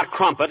 It's not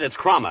Crumpet, it's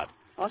Crummett.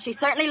 Well, she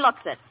certainly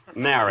looks it.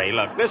 Mary,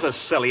 look, this is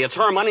silly. It's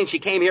her money and she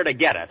came here to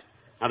get it.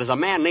 Now, there's a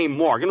man named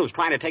Morgan who's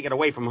trying to take it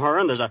away from her,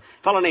 and there's a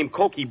fellow named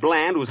Cokie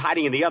Bland who's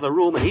hiding in the other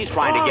room, and he's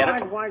trying to get it.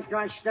 All right, wise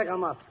guy, stick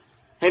him up.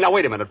 Hey, now,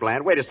 wait a minute,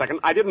 Bland. Wait a second.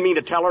 I didn't mean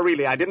to tell her,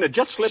 really. I didn't. It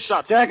just slipped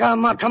out. Stick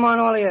him up. Come on,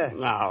 all of you.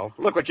 Now,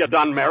 look what you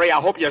done, Mary. I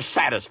hope you're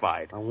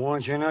satisfied. I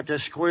warned you not to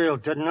squeal,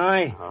 didn't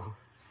I? Oh.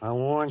 I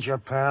warned you,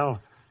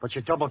 pal. But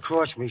you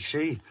double-crossed me,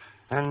 see?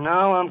 And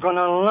now I'm going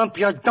to lump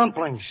your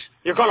dumplings.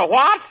 You're going to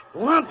what?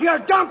 Lump your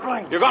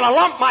dumplings. You're going to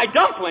lump my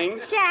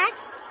dumplings?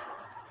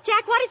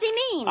 Jack, what does he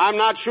mean? I'm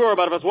not sure,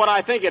 but if it's what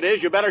I think it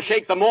is, you better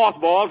shake the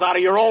mothballs out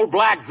of your old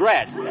black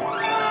dress.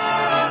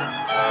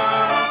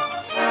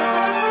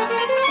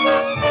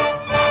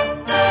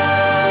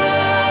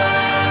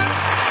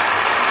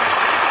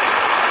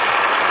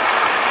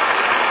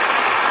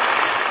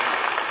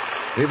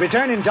 We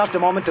return in just a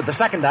moment to the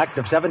second act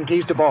of Seven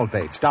Keys to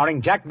Baldplate,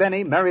 starring Jack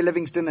Benny, Mary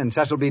Livingston, and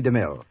Cecil B.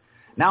 DeMille.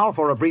 Now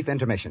for a brief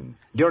intermission,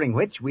 during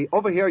which we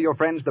overhear your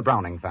friends, the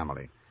Browning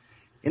family.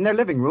 In their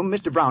living room,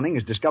 Mr. Browning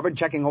is discovered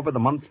checking over the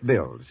month's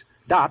bills.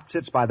 Dot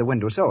sits by the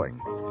window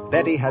sewing.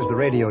 Betty has the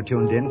radio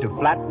tuned in to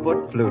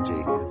Flatfoot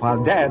Flugie,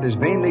 while Dad is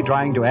vainly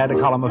trying to add a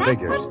column of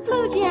figures.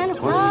 26 and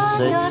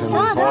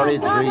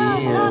 43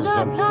 is...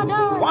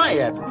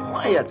 Quiet.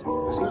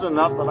 Isn't it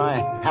enough that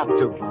I have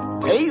to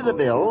pay the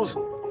bills?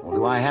 Or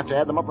do I have to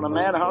add them up in a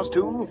madhouse,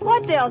 too?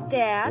 What bills,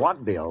 Dad?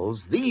 What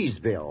bills? These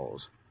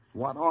bills.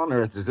 What on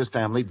earth does this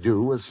family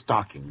do with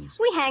stockings?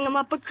 We hang 'em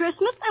up at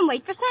Christmas and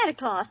wait for Santa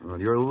Claus.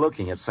 Well, you're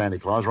looking at Santa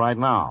Claus right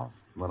now.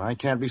 But I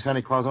can't be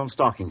Santa Claus on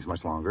stockings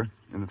much longer.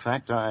 In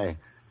fact, I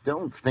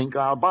don't think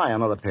I'll buy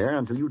another pair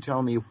until you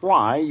tell me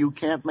why you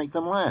can't make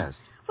them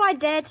last. Why,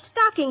 Dad,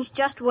 stockings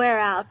just wear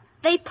out.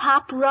 They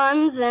pop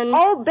runs and...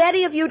 Oh,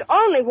 Betty, if you'd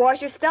only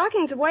wash your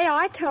stockings the way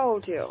I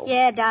told you.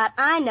 Yeah, Dot,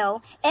 I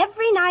know.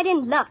 Every night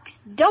in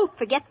Lux. Don't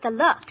forget the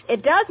Lux.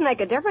 It does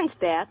make a difference,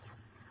 Beth.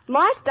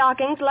 My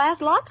stockings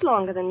last lots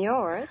longer than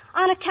yours.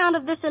 On account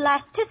of this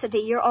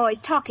elasticity you're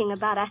always talking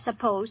about, I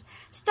suppose.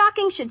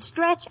 Stockings should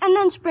stretch and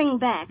then spring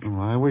back.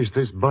 Oh, I wish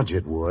this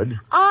budget would.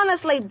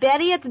 Honestly,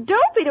 Betty, it's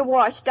dopey to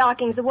wash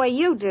stockings the way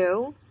you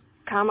do.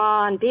 Come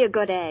on, be a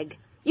good egg.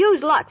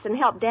 Use Lux and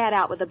help Dad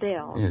out with the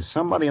bill. Is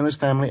somebody in this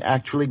family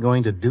actually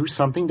going to do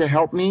something to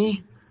help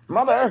me?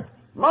 Mother,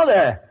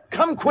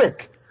 come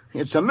quick.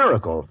 It's a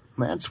miracle.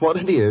 That's what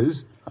it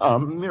is. A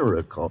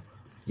miracle.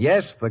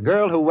 Yes, the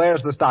girl who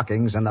wears the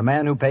stockings and the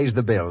man who pays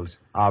the bills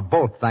are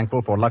both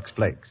thankful for Lux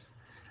Flakes.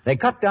 They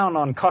cut down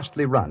on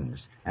costly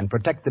runs and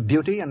protect the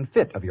beauty and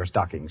fit of your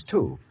stockings,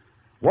 too.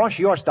 Wash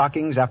your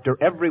stockings after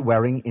every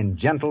wearing in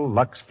gentle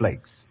Lux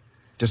Flakes.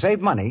 To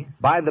save money,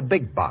 buy the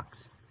big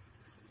box.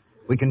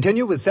 We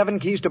continue with Seven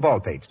Keys to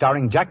Baldplate,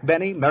 starring Jack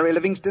Benny, Mary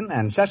Livingston,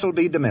 and Cecil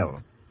B.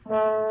 DeMille.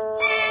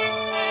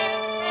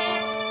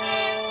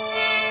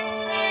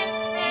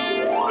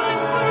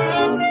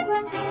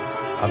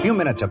 A few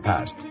minutes have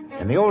passed.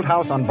 In the old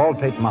house on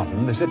Baldplate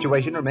Mountain, the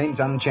situation remains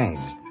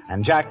unchanged,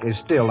 and Jack is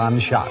still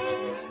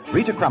unshot.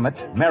 Rita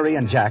Crummett, Mary,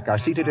 and Jack are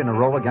seated in a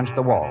row against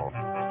the wall.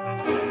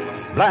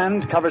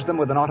 Bland covers them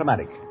with an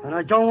automatic. And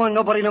I don't want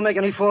nobody to make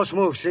any false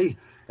moves, see?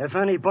 If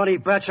anybody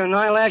bats an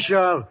eyelash,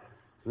 you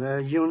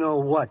know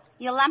what.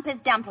 You'll lump his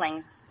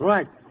dumplings.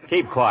 Right.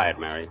 Keep quiet,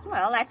 Mary.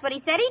 Well, that's what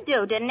he said he'd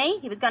do, didn't he?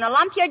 He was going to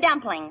lump your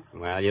dumplings.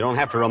 Well, you don't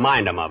have to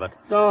remind him of it.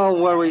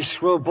 Don't worry,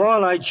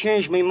 Screwball. I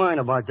changed my mind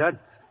about that.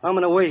 I'm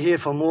going to wait here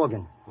for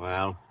Morgan.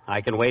 Well,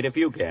 I can wait if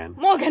you can.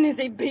 Morgan is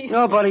a beast.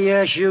 Nobody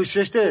asked you,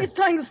 sister. He's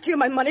trying to steal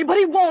my money, but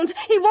he won't.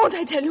 He won't,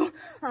 I tell you.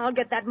 I'll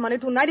get that money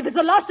tonight if it's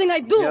the last thing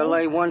I do. You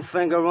lay one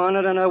finger on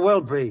it and I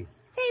will be.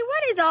 Say,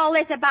 what is all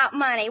this about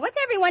money? What's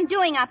everyone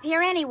doing up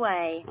here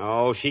anyway?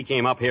 Oh, she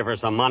came up here for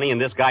some money, and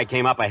this guy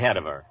came up ahead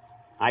of her.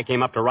 I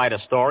came up to write a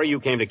story. You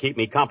came to keep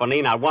me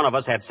company. Not one of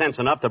us had sense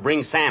enough to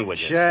bring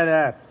sandwiches. Shut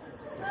up.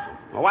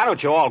 Well, why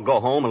don't you all go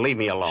home and leave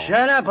me alone?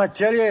 Shut up, I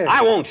tell you.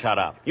 I won't shut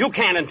up. You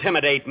can't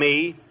intimidate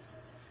me.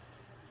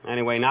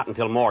 Anyway, not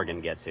until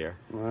Morgan gets here.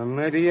 Well,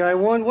 maybe I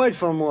won't wait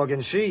for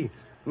Morgan, see?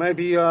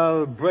 Maybe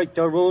I'll break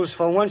the rules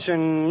for once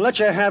and let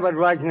you have it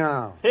right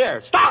now. Here,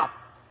 stop!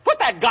 Put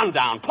that gun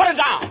down. Put it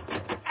down.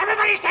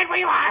 Everybody stand where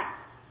you are.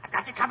 I've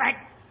got you covered.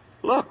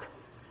 Look,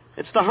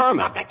 it's the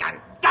hermit. Drop that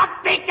gun.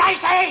 Drop it, I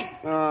say!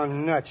 Oh,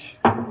 nuts.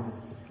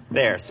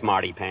 There,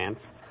 smarty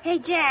pants. Hey,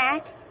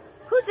 Jack.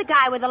 Who's the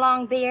guy with the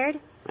long beard?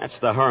 That's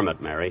the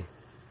hermit, Mary.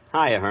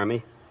 Hiya,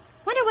 Hermie.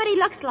 Wonder what he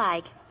looks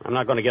like. I'm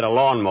not going to get a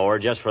lawnmower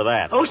just for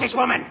that. Who's this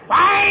woman?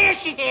 Why is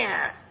she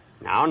here?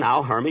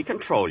 Now, Hermie,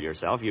 control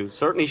yourself. You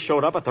certainly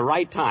showed up at the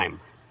right time.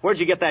 Where'd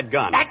you get that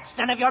gun? That's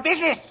none of your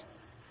business.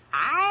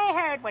 I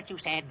heard what you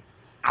said.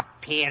 Up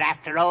here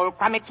after old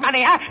Crummett's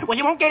money, huh? Well,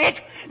 you won't get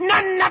it.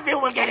 None of you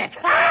will get it.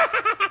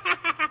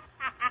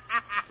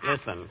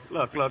 Listen,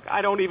 look,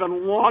 I don't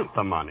even want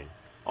the money.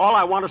 All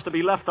I want is to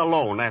be left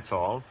alone, that's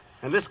all.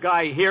 And this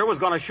guy here was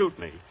going to shoot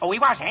me. Oh, he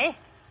was, eh?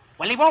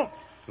 Well, he won't.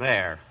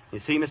 There. You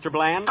see, Mr.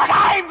 Bland? But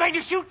I'm going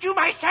to shoot you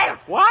myself.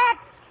 What?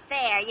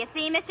 There, you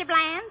see, Mr.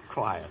 Bland?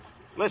 Quiet.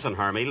 Listen,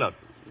 Hermie, look.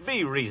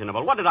 Be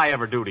reasonable. What did I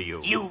ever do to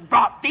you? You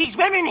brought these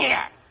women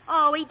here.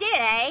 Oh, he did,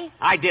 eh?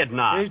 I did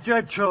not. He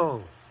did,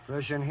 too.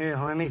 Listen here,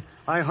 Hermie.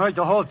 I heard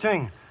the whole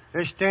thing.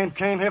 This dame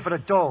came here for the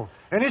dough.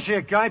 And this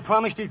here guy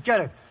promised he'd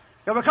get it.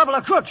 There were a couple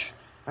of crooks.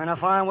 And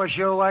if I was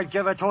you, I'd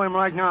give it to him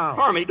right now.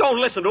 Hermie, don't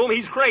listen to him.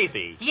 He's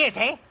crazy. He is,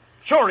 eh?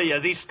 Sure he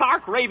is. He's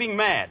stark raving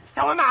mad.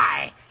 So am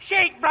I.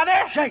 Shake,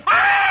 brother. Shake.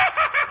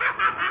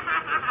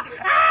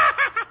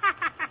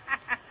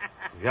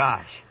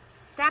 Gosh.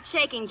 Stop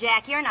shaking,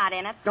 Jack. You're not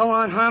in it. Go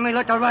on, Hermie.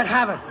 Let the rat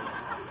have it.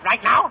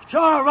 Right now?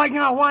 Sure, right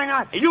now. Why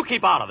not? Hey, you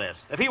keep out of this.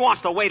 If he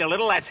wants to wait a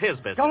little, that's his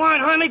business. Go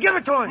on, Hermie. Give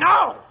it to him.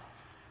 No.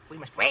 We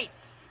must wait.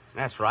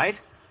 That's right.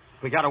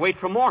 We got to wait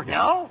for Morgan.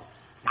 No,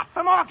 not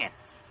for Morgan.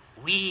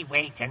 We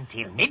wait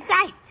until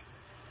midnight.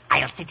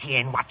 I'll sit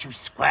here and watch you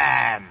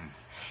squirm.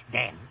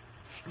 Then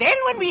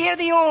when we hear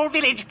the old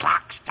village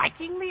clock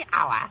striking the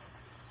hour,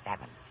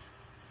 7,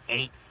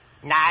 8,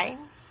 9,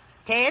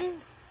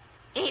 10,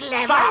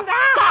 11.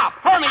 Stop!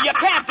 Hermie, you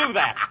can't do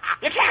that.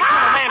 You can't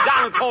shoot a man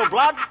down in cold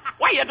blood.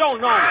 Why, you don't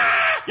know me.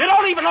 You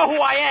don't even know who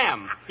I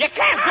am. You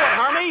can't do it,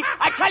 Hermie.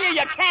 I tell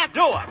you can't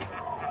do it.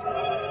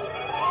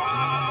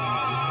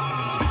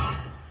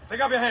 Take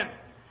up your hand.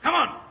 Come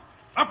on.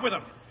 Up with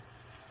them.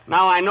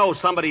 Now I know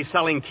somebody's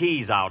selling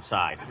keys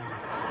outside.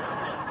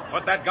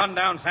 Put that gun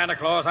down, Santa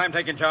Claus. I'm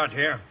taking charge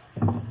here.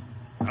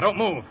 Now, don't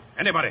move.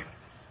 Anybody.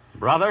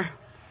 Brother,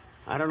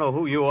 I don't know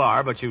who you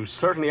are, but you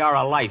certainly are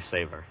a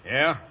lifesaver.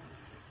 Yeah?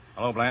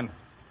 Hello, Bland.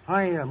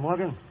 Hi,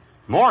 Morgan.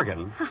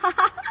 Morgan?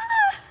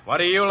 What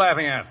are you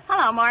laughing at?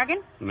 Hello,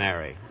 Morgan.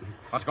 Mary.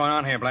 What's going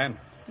on here, Bland?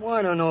 Well,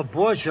 I don't know,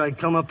 boss. I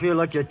come up here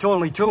like you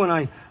told me to,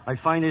 and I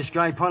find this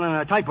guy punning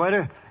a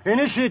typewriter, and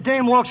this here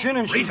dame walks in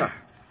and she... Rita.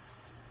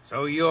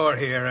 So you're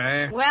here,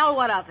 eh? Well,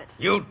 what of it?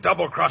 You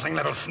double-crossing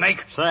little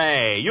snake.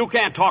 Say, you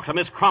can't talk to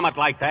Miss Crummett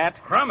like that.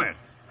 Crummett?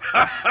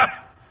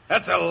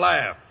 That's a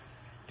laugh.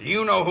 Do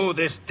you know who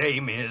this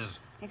dame is?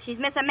 If she's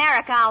Miss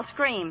America, I'll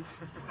scream.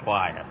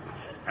 Quiet.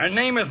 Her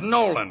name is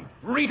Nolan.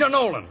 Rita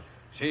Nolan.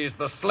 She's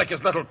the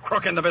slickest little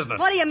crook in the business.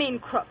 What do you mean,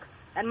 crook?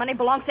 That money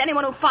belongs to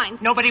anyone who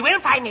finds it. Nobody will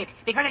find it,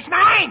 because it's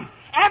mine.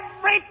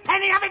 Every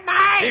penny of it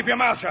mine. Keep your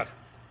mouth shut.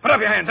 Put up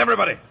your hands,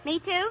 everybody. Me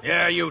too?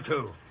 Yeah, you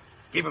too.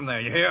 Keep them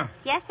there, you hear?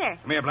 Yes, sir.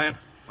 Come here, Bland.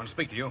 I want to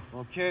speak to you.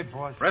 Okay,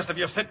 boss. The rest of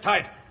you sit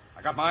tight.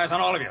 I got my eyes on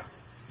all of you.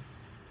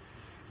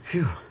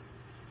 Phew.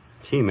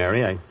 Gee,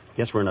 Mary, I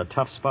guess we're in a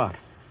tough spot.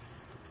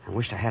 I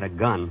wished I had a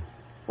gun.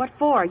 What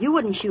for? You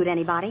wouldn't shoot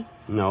anybody.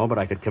 No, but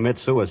I could commit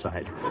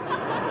suicide.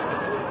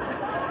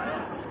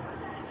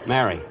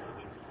 Mary.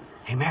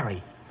 Hey,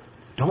 Mary.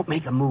 Don't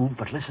make a move,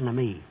 but listen to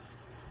me.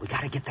 We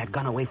got to get that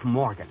gun away from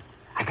Morgan.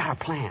 I got a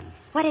plan.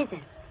 What is it?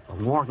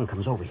 When Morgan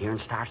comes over here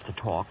and starts to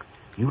talk,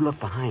 you look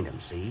behind him,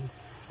 see?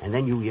 And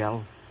then you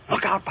yell,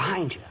 "Look out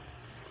behind you."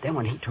 Then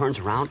when he turns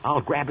around,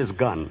 I'll grab his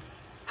gun.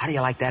 How do you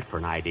like that for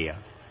an idea?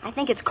 I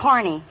think it's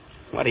corny.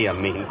 What do you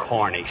mean,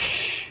 corny?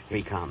 Shh. Here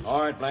he comes.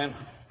 All right, Bland.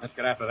 Let's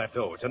get after that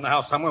dough. It's in the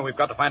house somewhere. We've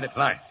got to find it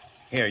tonight.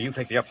 Here, you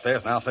take the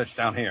upstairs, and I'll search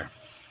down here.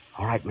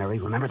 All right, Mary.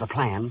 Remember the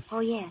plan? Oh,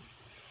 yes.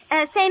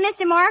 Say,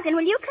 Mr. Morgan,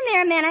 will you come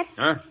here a minute?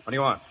 Huh? What do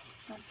you want?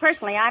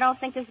 Personally, I don't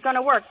think this is going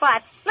to work,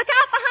 but look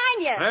out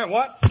behind you. Huh?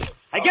 What?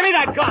 Hey, give me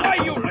that gun.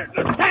 Hey, you...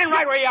 Stand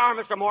right where you are,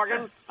 Mr.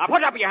 Morgan. Now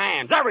put up your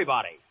hands,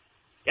 everybody.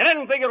 You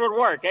didn't think it would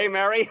work, eh,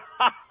 Mary?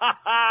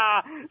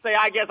 Say,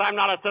 I guess I'm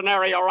not a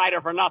scenario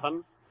writer for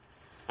nothing.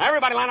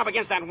 Everybody line up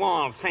against that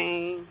wall,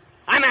 see?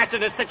 I'm after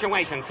this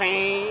situation,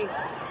 see?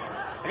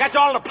 I got you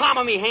all in the palm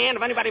of me hand.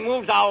 If anybody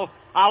moves, I'll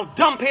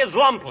dump his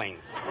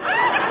lumplings.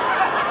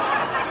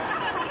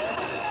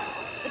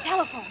 The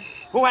telephone.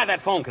 Who had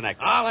that phone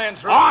connected? I'll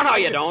answer it. Oh, no,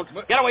 you don't.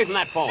 Get away from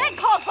that phone. Then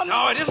call for me.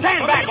 No, it isn't.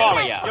 Stand back, all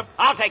of you.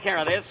 I'll take care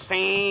of this,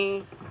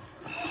 see?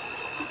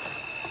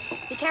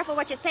 Be careful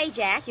what you say,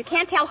 Jack. You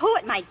can't tell who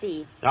it might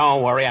be.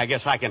 Don't worry. I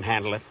guess I can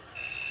handle it.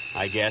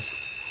 I guess.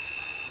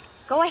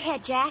 Go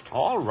ahead, Jack.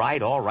 All right.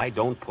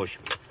 Don't push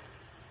me.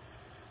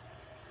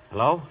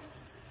 Hello?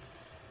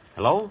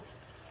 Hello?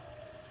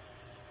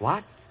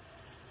 What?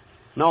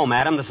 No,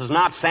 madam, this is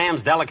not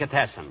Sam's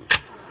Delicatessen.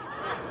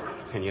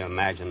 Can you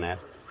imagine that?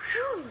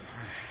 Whew.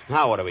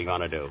 Now what are we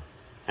going to do?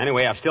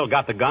 Anyway, I've still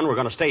got the gun. We're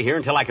going to stay here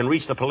until I can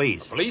reach the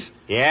police. Police?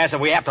 Yes,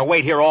 and we have to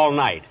wait here all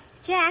night.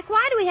 Jack,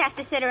 why do we have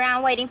to sit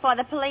around waiting for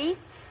the police?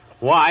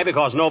 Why?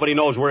 Because nobody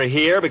knows we're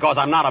here, because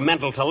I'm not a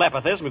mental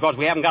telepathist, because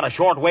we haven't got a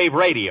shortwave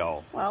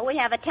radio. Well, we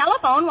have a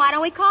telephone. Why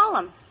don't we call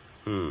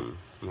them?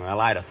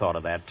 Well, I'd have thought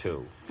of that,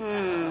 too.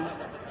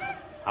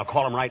 I'll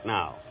call them right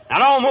now. Now,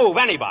 don't move,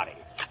 anybody.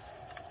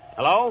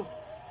 Hello?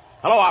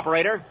 Hello,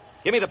 operator.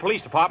 Give me the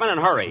police department and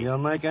hurry. You're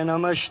making a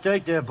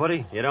mistake there,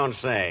 buddy. You don't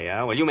say,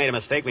 huh? Well, you made a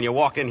mistake when you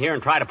walked in here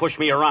and tried to push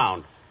me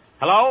around.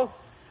 Hello?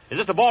 Is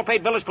this the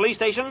Baldplate Village Police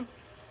Station?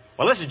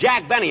 Well, this is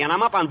Jack Benny, and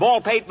I'm up on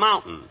Baldplate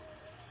Mountain.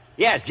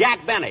 Yes,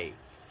 Jack Benny.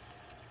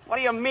 What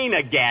do you mean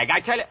a gag?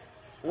 I tell you...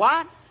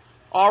 What?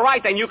 All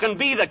right, then you can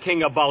be the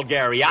king of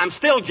Bulgaria. I'm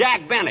still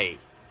Jack Benny.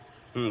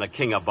 The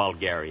king of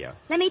Bulgaria.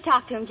 Let me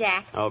talk to him,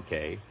 Jack.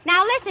 Okay.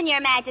 Now listen, Your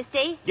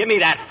Majesty. Give me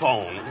that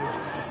phone.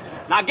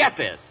 Now get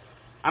this.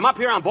 I'm up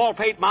here on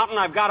Baldplate Mountain.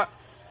 I've got a...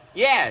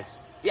 Yes.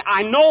 Yeah,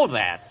 I know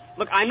that.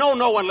 Look, I know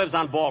no one lives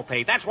on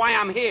Baldplate. That's why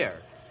I'm here.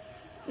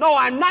 No,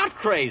 I'm not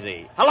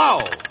crazy.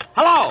 Hello?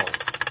 Hello?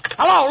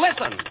 Hello,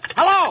 listen.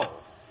 Hello?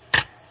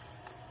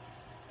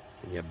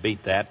 You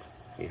beat that.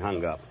 He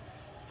hung up.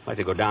 I'd like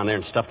to go down there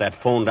and stuff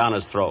that phone down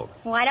his throat.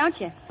 Why don't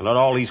you? And let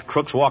all these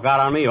crooks walk out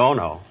on me? Oh,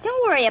 no.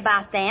 Don't worry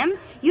about them.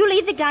 You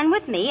leave the gun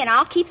with me, and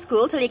I'll keep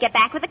school till you get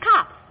back with the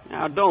cops.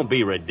 Now, don't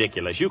be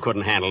ridiculous. You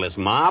couldn't handle this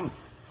mob.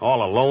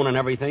 All alone and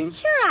everything.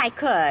 Sure I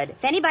could.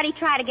 If anybody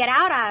tried to get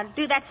out, I'd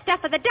do that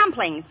stuff with the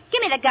dumplings.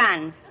 Give me the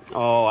gun.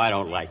 Oh, I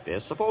don't like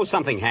this. Suppose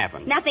something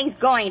happened. Nothing's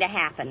going to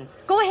happen.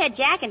 Go ahead,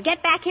 Jack, and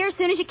get back here as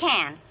soon as you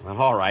can.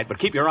 Well, all right, but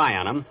keep your eye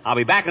on him. I'll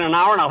be back in an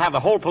hour, and I'll have the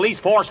whole police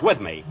force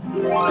with me.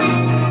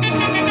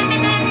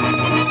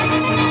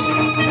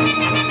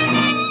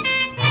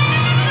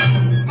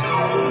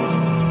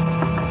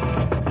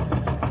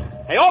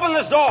 Hey, open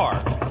this door.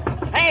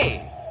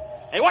 Hey,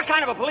 what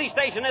kind of a police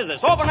station is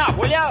this? Open up,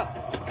 will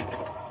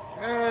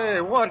you?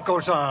 Hey, what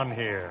goes on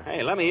here?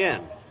 Hey, let me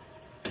in.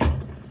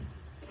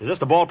 Is this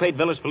the Baldplate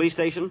Village Police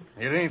Station?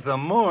 It ain't the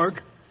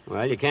morgue.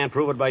 Well, you can't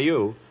prove it by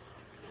you.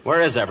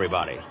 Where is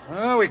everybody?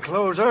 Well, we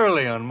close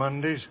early on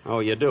Mondays. Oh,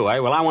 you do, eh?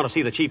 Well, I want to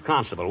see the chief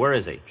constable. Where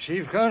is he?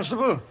 Chief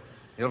constable?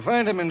 You'll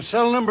find him in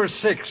cell number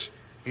 6.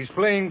 He's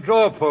playing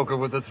draw poker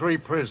with the 3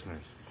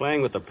 prisoners.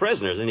 Playing with the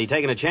prisoners? Isn't he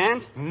taking a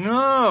chance?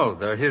 No,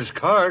 they're his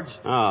cards.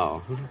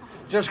 Oh.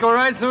 Just go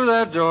right through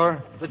that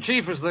door. The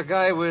chief is the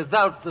guy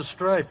without the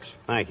stripes.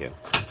 Thank you.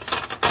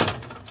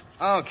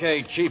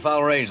 Okay, Chief,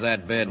 I'll raise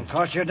that bid. It'll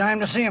cost you a dime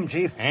to see him,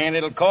 Chief. And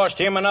it'll cost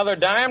him another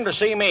dime to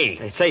see me.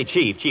 Hey, say,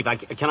 Chief,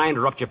 can I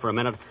interrupt you for a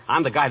minute?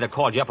 I'm the guy that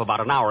called you up about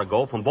an hour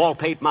ago from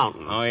Baldplate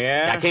Mountain. Oh,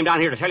 yeah? I came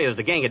down here to tell you there's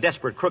a gang of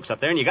desperate crooks up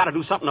there, and you got to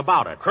do something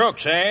about it.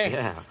 Crooks,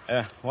 eh?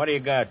 Yeah. What do you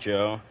got,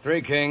 Joe?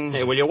 3 kings.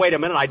 Hey, will you wait a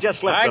minute? I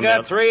just left them. I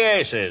got 3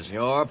 aces.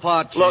 Your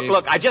pot, Chief.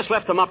 Look, I just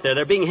left them up there.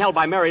 They're being held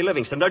by Mary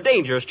Livingston. They're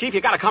dangerous, Chief.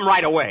 You got to come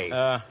right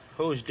away.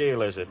 Whose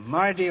deal is it?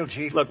 My deal,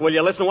 Chief. Look, will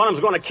you listen? One of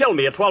them's going to kill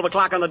me at 12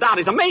 o'clock on the dot.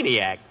 He's a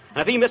maniac.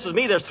 And if he misses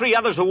me, there's 3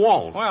 others who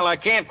won't. Well, I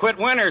can't quit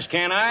winners,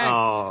 can I?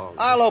 Oh.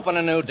 I'll open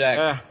a new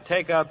deck.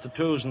 Take out the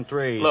 2s and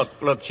 3s.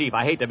 Look, Chief,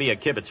 I hate to be a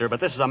kibitzer,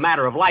 but this is a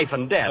matter of life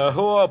and death.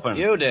 Who opened?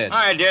 You did.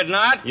 I did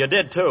not. You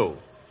did, too.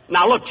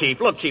 Now, look, Chief,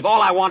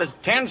 all I want is...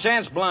 10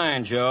 cents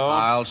blind, Joe.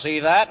 I'll see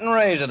that and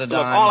raise it a dime.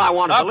 Look, all I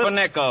want is... Up a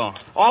nickel.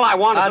 All I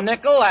want is... A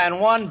nickel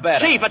and 1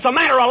 better. Chief, it's a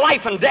matter of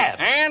life and death.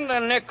 And a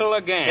nickel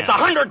again. It's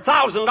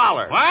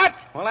 $100,000. What?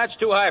 Well, that's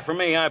too high for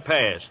me. I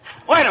pass.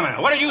 Wait a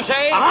minute. What did you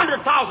say?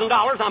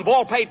 $100,000 on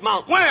Baldplate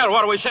Mountain. Well,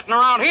 what are we sitting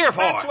around here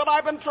for? That's what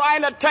I've been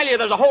trying to tell you.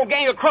 There's a whole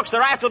gang of crooks.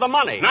 They're after the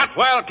money. Not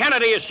while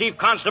Kennedy is chief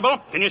constable.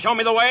 Can you show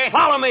me the way?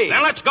 Follow me.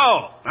 Then let's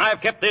go.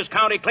 I've kept this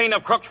county clean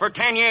of crooks for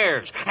 10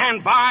 years.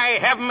 And by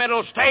heaven,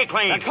 it'll stay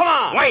clean. Then come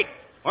on. Wait.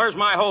 Where's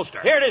my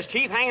holster? Here it is,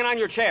 Chief, hanging on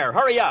your chair.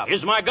 Hurry up.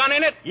 Is my gun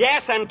in it?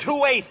 Yes, and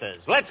 2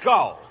 aces. Let's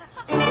go.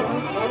 We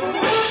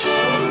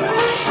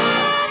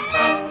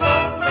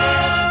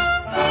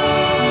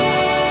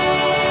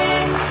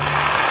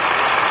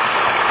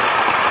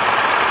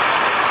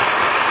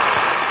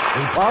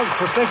pause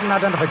for station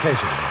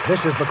identification.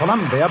 This is the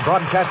Columbia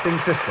Broadcasting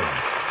System.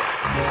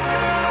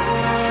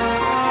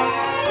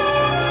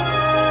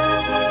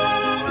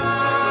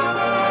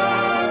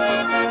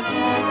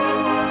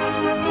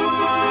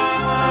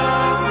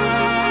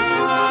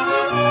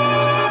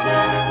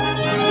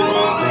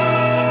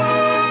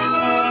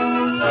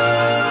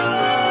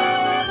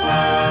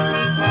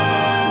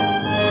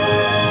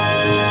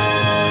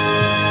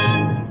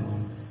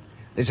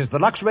 This is the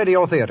Lux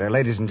Radio Theater,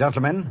 ladies and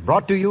gentlemen,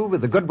 brought to you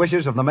with the good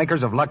wishes of the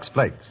makers of Lux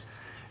Flakes.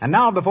 And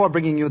now, before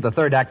bringing you the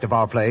 3rd act of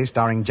our play,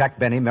 starring Jack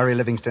Benny, Mary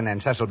Livingston,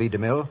 and Cecil B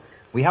Demill,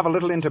 we have a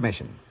little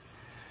intermission.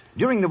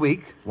 During the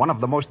week, one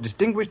of the most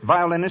distinguished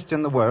violinists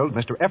in the world,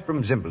 Mr.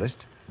 Ephraim Zimbalist,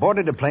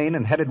 boarded a plane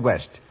and headed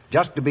west,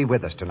 just to be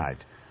with us tonight,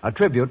 a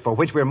tribute for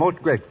which we're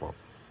most grateful.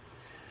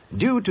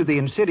 Due to the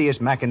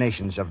insidious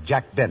machinations of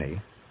Jack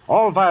Benny,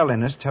 all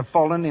violinists have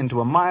fallen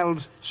into a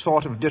mild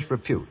sort of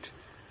disrepute,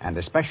 and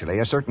especially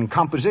a certain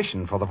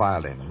composition for the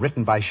violin,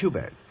 written by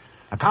Schubert.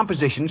 A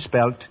composition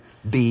spelt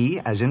B,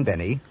 as in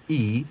Benny,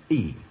 E,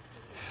 E.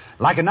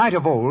 Like a knight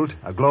of old,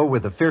 aglow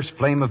with the fierce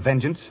flame of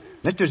vengeance,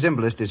 Mr.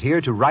 Zimbalist is here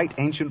to right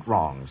ancient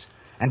wrongs,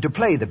 and to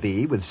play the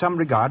B with some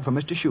regard for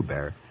Mr.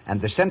 Schubert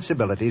and the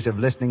sensibilities of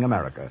listening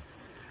America.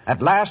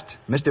 At last,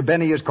 Mr.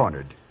 Benny is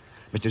cornered.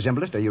 Mr.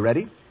 Zimbalist, are you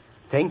ready?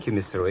 Thank you,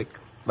 Mr. Wick,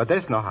 but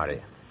there's no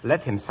hurry.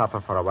 Let him suffer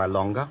for a while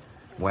longer.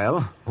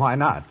 Well, why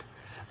not?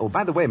 Oh,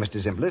 by the way,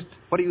 Mr. Zimbalist,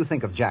 what do you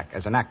think of Jack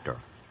as an actor?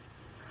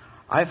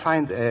 I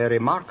find a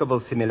remarkable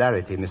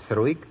similarity,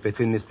 Mr. Wick,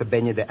 between Mr.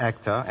 Benny the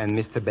actor and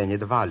Mr. Benny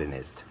the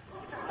violinist.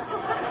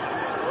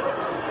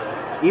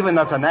 Even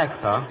as an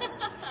actor,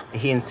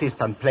 He insists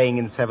on playing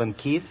in 7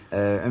 keys?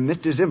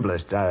 Mr.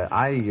 Zimbalist,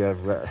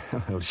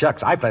 well,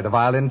 shucks, I play the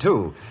violin,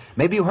 too.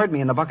 Maybe you heard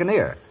me in The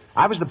Buccaneer.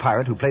 I was the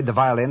pirate who played the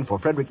violin for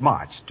Frederick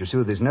March to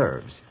soothe his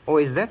nerves. Oh,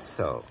 is that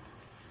so?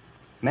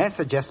 May I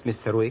suggest,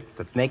 Mr. Ruick,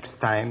 that next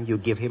time you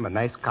give him a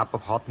nice cup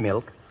of hot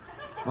milk?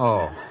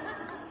 Oh.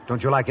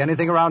 Don't you like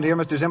anything around here,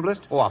 Mr.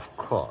 Zimbalist? Oh, of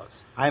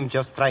course. I'm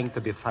just trying to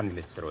be funny,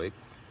 Mr. Ruick.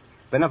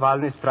 When a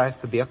violinist tries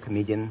to be a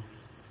comedian,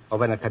 or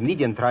when a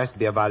comedian tries to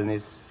be a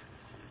violinist,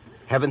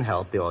 heaven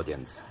help the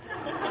audience.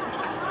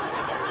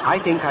 I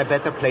think I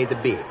better play the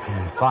beat.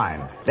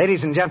 Fine.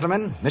 Ladies and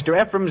gentlemen, Mr.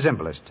 Ephraim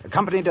Zimbalist,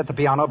 accompanied at the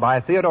piano by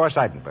Theodore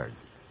Seidenberg.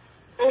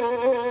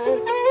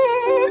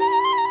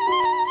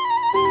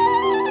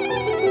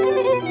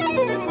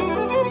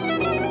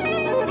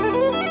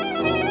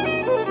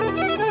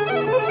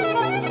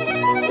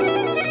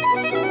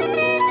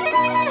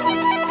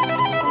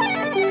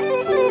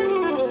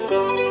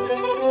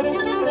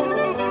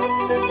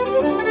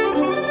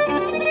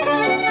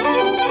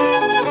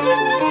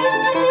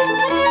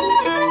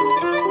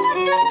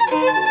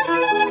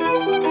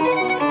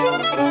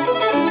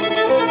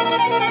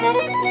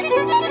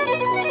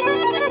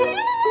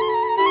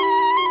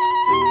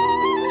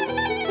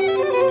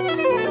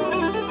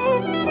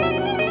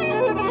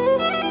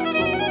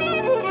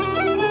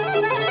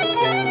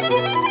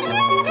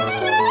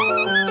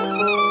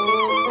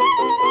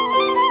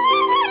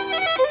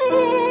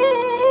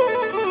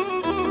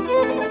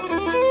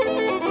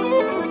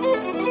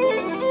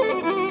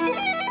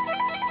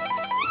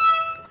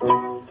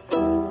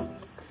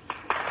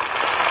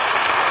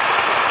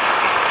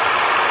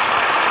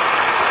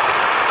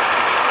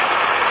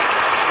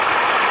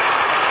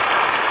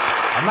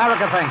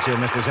 America thanks you,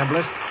 Mr.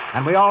 Zimbalist,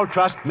 and we all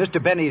trust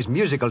Mr. Benny's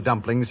musical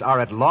dumplings are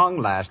at long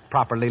last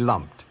properly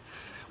lumped.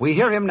 We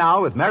hear him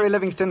now with Mary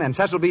Livingston and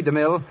Cecil B.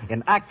 DeMille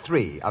in Act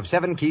 3 of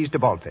 7 Keys to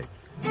Baldplate.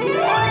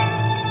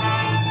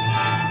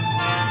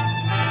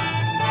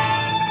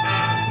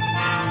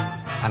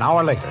 An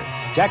hour later,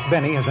 Jack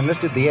Benny has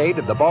enlisted the aid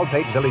of the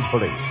Baldplate Village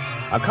Police.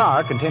 A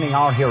car containing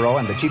our hero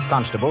and the chief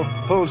constable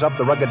pulls up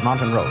the rugged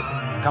mountain road,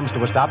 comes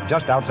to a stop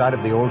just outside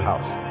of the old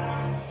house.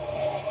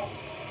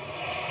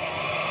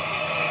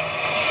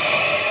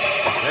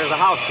 There's the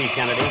house, Chief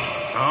Kennedy.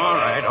 All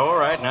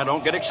right. Now,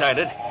 don't get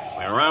excited.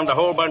 We're around a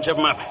whole bunch of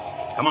them up.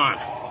 Come on.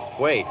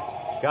 Wait.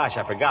 Gosh,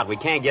 I forgot. We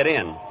can't get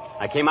in.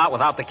 I came out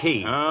without the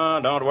key. Oh,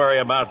 don't worry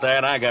about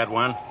that. I got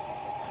one.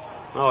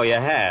 Oh, you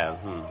have?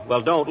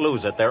 Well, don't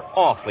lose it. They're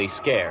awfully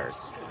scarce.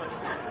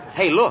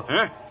 Hey, look.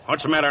 Huh?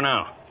 What's the matter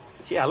now?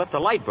 Gee, I left the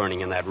light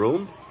burning in that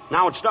room.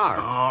 Now it's dark.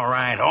 All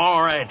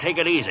right. Take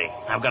it easy.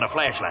 I've got a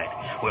flashlight.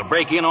 We'll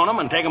break in on them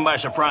and take them by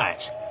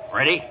surprise.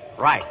 Ready?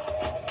 Right.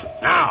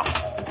 Now.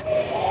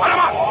 Put them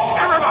up!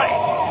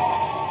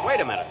 Everybody! Wait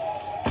a minute.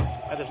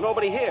 Why, there's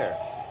nobody here.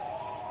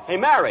 Hey,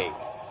 Mary!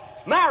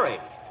 Mary!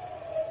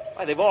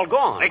 Why, they've all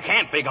gone. They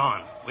can't be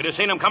gone. We'd have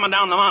seen them coming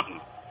down the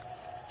mountain.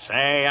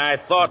 Say, I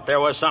thought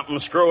there was something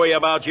screwy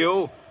about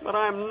you. But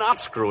I'm not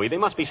screwy. They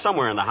must be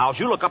somewhere in the house.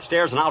 You look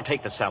upstairs and I'll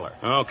take the cellar.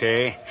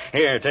 Okay.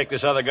 Here, take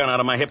this other gun out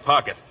of my hip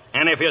pocket.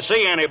 And if you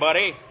see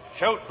anybody,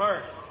 shoot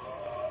first.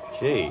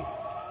 Gee,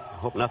 I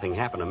hope nothing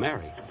happened to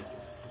Mary.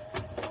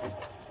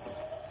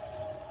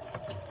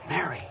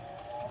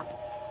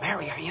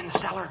 Mary, are you in the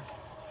cellar?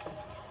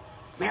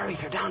 Mary,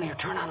 if you're down here,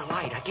 turn on a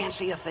light. I can't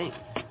see a thing.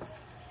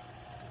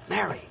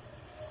 Mary.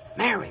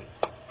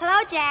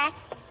 Hello, Jack.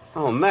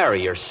 Oh,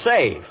 Mary, you're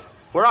safe.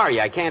 Where are you?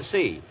 I can't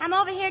see. I'm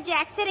over here,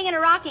 Jack, sitting in a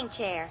rocking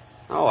chair.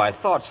 Oh, I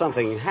thought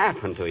something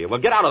happened to you. Well,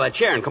 get out of that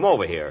chair and come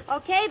over here.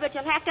 Okay, but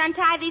you'll have to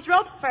untie these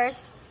ropes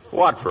first.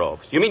 What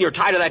ropes? You mean you're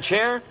tied to that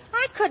chair?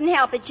 I couldn't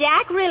help it,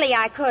 Jack. Really,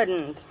 I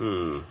couldn't.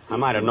 I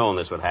might have known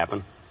this would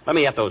happen. Let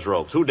me at those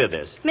ropes. Who did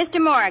this?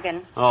 Mr.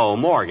 Morgan. Oh,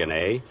 Morgan,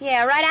 eh?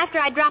 Yeah, right after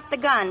I dropped the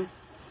gun.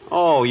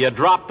 Oh, you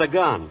dropped the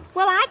gun.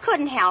 Well, I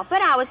couldn't help it.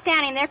 I was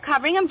standing there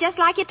covering him just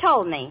like you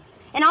told me.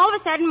 And all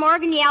of a sudden,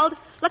 Morgan yelled,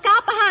 "Look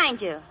out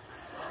behind you."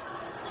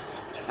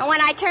 And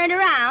when I turned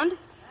around,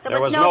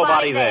 there was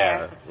nobody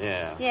there.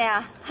 Yeah.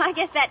 Yeah, I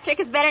guess that trick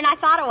is better than I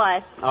thought it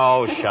was.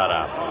 Oh, shut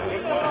up.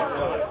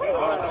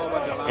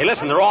 Hey,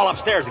 listen, they're all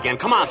upstairs again.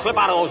 Come on, slip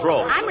out of those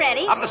ropes. I'm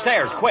ready. Up the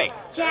stairs, quick.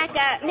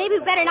 Jack, maybe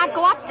we better not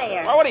go up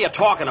there. Well, what are you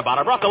talking about?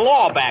 I brought the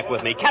law back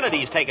with me.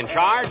 Kennedy's taking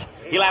charge.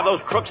 He'll have those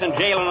crooks in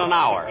jail in an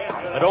hour.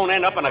 They don't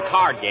end up in a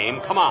card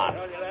game. Come on.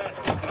 Shut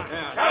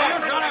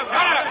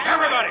up,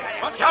 everybody.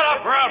 Shut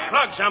up or I'll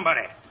plug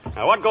somebody.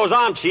 Now, what goes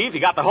on, Chief? You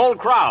got the whole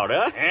crowd,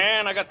 huh?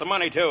 And I got the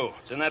money, too.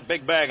 It's in that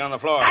big bag on the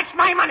floor. That's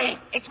my money.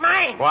 It's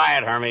mine.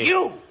 Quiet, Hermie.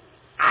 You.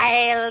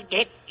 I'll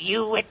get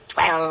you at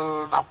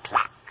 12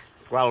 o'clock.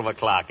 12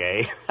 o'clock,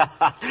 eh?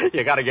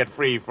 You got to get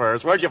free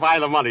first. Where'd you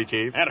find the money,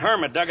 Chief? That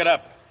hermit dug it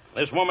up.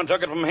 This woman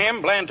took it from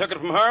him, Bland took it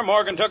from her,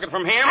 Morgan took it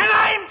from him. And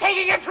I'm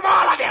taking it from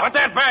all of you. Put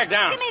that bag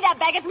down. Give me that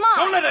bag. It's mine.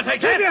 Don't let her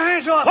take that. Keep your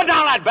hands off. Put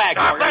down that bag,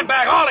 Drop Morgan. that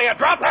bag, all of you.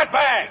 Drop that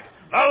bag.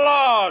 The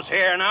law's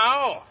here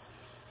now.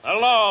 The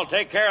law will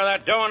take care of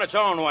that dough in its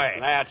own way.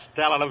 That's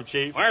telling them,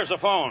 Chief. Where's the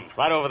phone?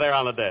 Right over there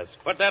on the desk.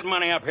 Put that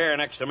money up here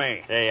next to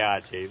me. There you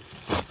are, Chief.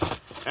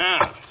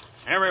 Now,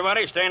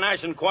 Everybody stay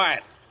nice and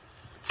quiet.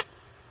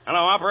 Hello,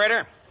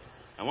 operator.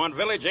 I want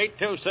Village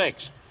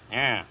 826.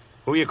 Yeah.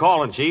 Who you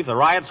calling, Chief? The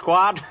riot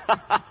squad?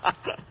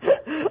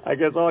 I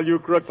guess all you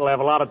crooks will have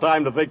a lot of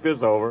time to think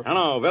this over.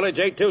 Hello, Village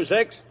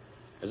 826.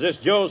 Is this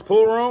Joe's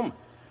pool room?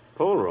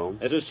 Pool room?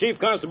 This is Chief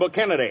Constable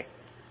Kennedy.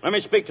 Let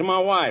me speak to my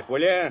wife,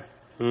 will you?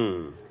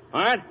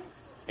 What?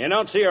 You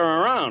don't see her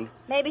around?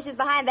 Maybe she's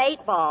behind the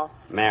 8-ball.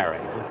 Mary.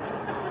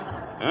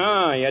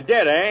 Oh, you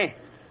did, eh?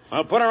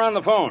 Well, put her on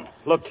the phone.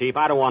 Look, Chief,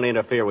 I don't want to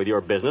interfere with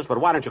your business, but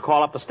why don't you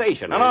call up the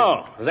station?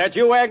 Hello. Is that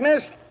you,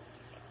 Agnes?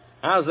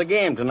 How's the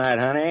game tonight,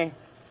 honey?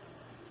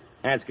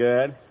 That's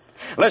good.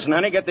 Listen,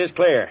 honey, get this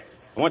clear.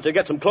 I want you to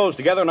get some clothes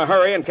together in a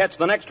hurry and catch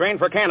the next train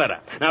for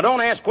Canada. Now,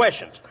 don't ask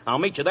questions. I'll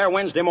meet you there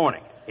Wednesday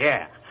morning.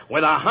 Yeah,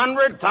 with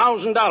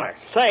 $100,000.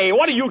 Say,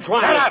 what are you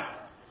trying Shut up!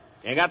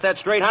 You got that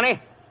straight, honey?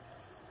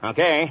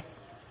 Okay.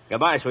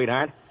 Goodbye,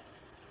 sweetheart.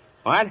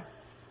 What?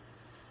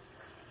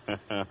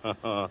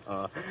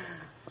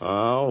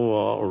 Oh,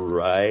 all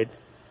right.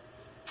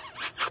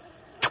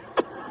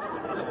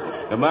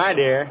 Goodbye,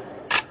 dear.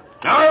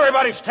 Now,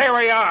 everybody stay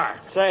where you are.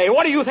 Say,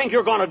 what do you think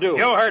you're going to do?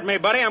 You heard me,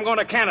 buddy. I'm going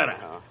to Canada.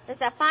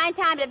 It's a fine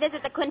time to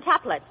visit the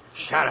quintuplets.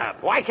 Shut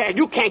up. Why can't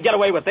you can't get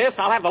away with this?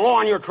 I'll have the law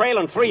on your trail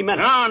in 3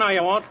 minutes. No,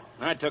 you won't.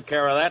 I took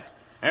care of that.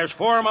 There's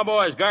 4 of my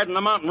boys guarding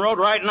the mountain road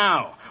right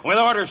now, with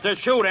orders to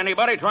shoot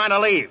anybody trying to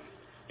leave.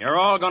 You're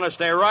all going to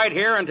stay right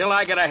here until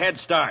I get a head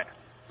start.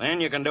 Then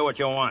you can do what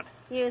you want.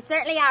 You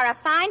certainly are a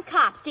fine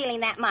cop stealing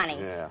that money.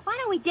 Yeah. Why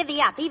don't we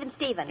divvy up, even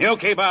Stephen? You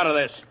keep out of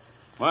this.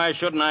 Why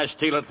shouldn't I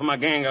steal it from a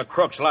gang of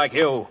crooks like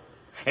you?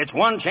 It's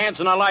one chance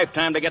in a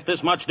lifetime to get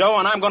this much dough,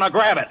 and I'm going to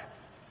grab it.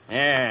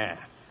 Yeah.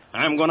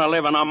 I'm going to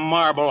live in a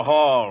marble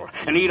hall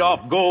and eat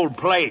off gold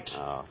plates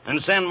and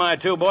send my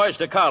 2 boys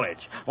to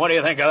college. What do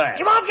you think of that?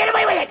 You won't get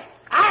away with it.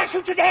 I'll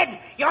shoot you dead.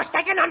 You're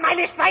second on my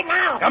list right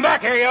now. Come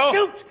back here, you.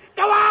 Shoot.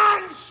 Go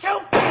on.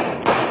 Shoot.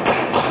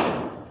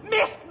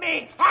 Missed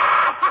me.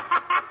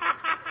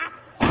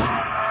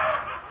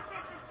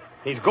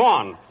 He's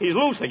gone. He's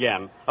loose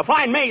again. A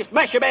fine mess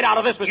you made out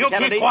of this, Mr.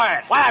 Kennedy. Keep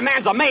quiet. Why, that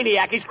man's a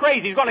maniac. He's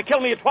crazy. He's going to kill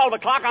me at 12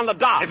 o'clock on the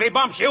dot. If he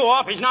bumps you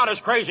off, he's not as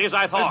crazy as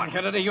I thought. Listen,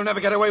 Kennedy, you'll never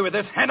get away with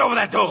this. Hand over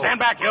that dough.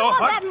 Stand back, you. What?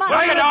 That money.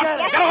 Bring it down.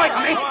 Get away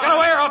from me. Get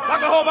away or I'll plug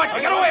the whole bunch.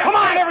 Get away. Come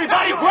on,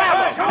 everybody,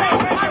 grab him.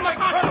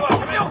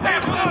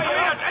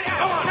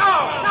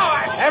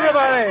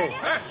 Everybody,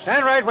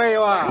 stand right where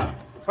you are.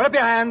 Put up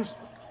your hands.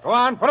 Go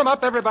on, put them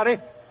up, everybody.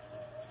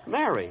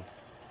 Mary,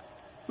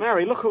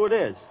 look who it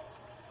is.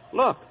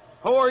 Look.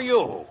 Who are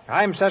you?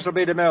 I'm Cecil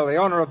B Demill, the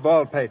owner of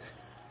Baldplate.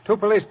 2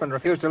 policemen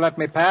refused to let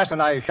me pass, and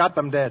I shot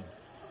them dead.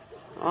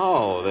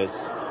 Oh, this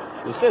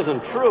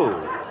isn't true.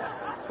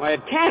 Why,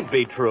 it can't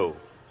be true.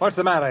 What's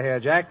the matter here,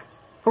 Jack?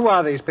 Who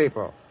are these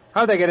people?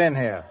 How'd they get in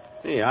here?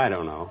 Gee, I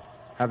don't know.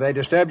 Have they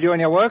disturbed you in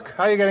your work?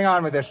 How are you getting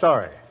on with this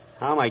story?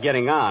 How am I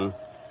getting on?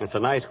 It's a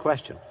nice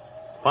question.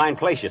 Fine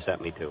place you sent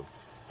me to.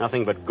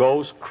 Nothing but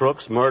ghosts,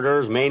 crooks,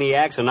 murderers,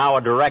 maniacs, and now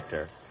a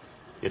director.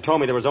 You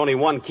told me there was only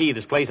 1 key.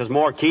 This place has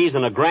more keys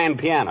than a grand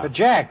piano. But,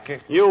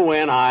 Jack... You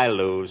win, I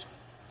lose.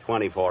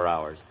 24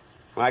 hours.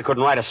 I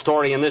couldn't write a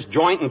story in this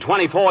joint in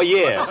 24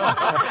 years. Well,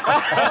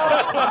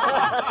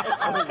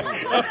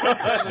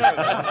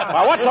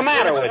 what's the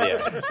matter with you?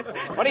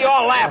 What are you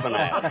all laughing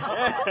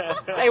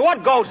at? Hey,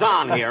 what goes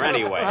on here,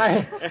 anyway?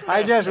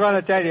 I just want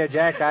to tell you,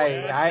 Jack,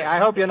 I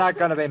hope you're not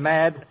going to be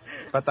mad,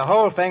 but the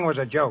whole thing was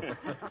a joke.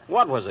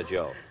 What was a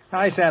joke?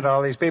 I sent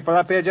all these people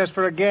up here just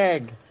for a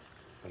gag.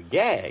 A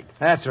gag?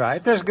 That's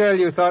right. This girl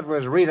you thought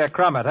was Rita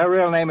Crummett. Her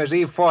real name is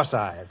Eve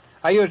Forsythe.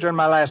 I used her in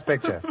my last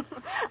picture.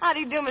 How do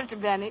you do,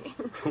 Mr. Benny?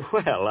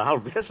 Well,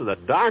 this is the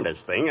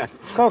darndest thing.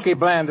 Cokie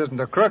Bland isn't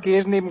a crook. He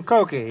isn't even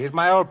Cokie. He's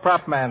my old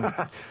prop man.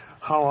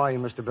 How are you,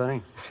 Mr.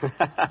 Benny?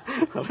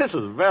 Well, this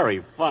is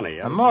very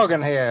funny.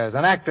 Morgan here is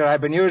an actor I've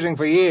been using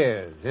for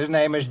years. His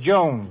name is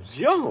Jones.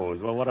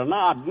 Jones? Well, what an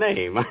odd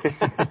name.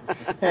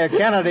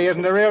 Kennedy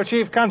isn't a real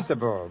chief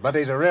constable, but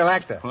he's a real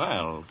actor.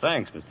 Well,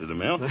 thanks, Mr.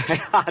 DeMille.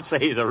 I'd say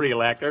he's a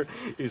real actor.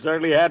 He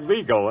certainly had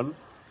me going.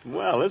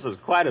 Well, this is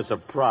quite a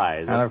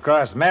surprise. And, of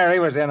course, Mary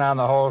was in on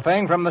the whole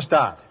thing from the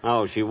start.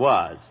 Oh, she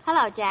was?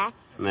 Hello, Jack.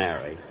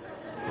 Mary.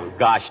 Oh,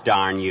 gosh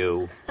darn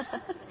you.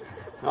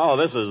 Oh,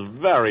 this is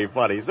very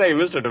funny. Say,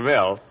 Mr.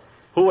 DeMille,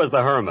 who was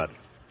the hermit?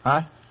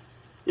 Huh?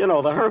 You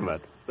know, the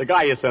hermit. The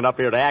guy you sent up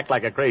here to act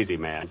like a crazy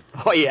man.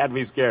 Boy, he had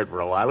me scared for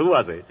a while. Who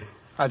was he?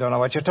 I don't know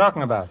what you're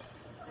talking about.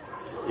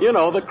 You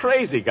know, the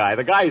crazy guy.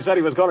 The guy who said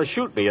he was going to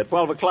shoot me at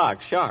 12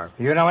 o'clock, sharp.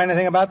 You know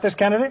anything about this,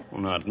 Kennedy?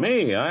 Well, not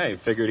me. I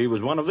figured he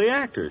was one of the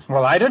actors.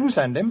 Well, I didn't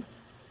send him.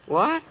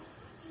 What?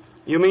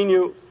 You mean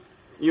you...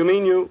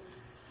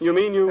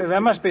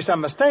 There must be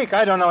some mistake.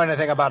 I don't know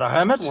anything about a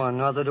hermit. Well,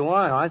 neither do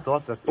I. I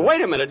thought that...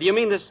 Wait a minute. Do you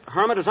mean this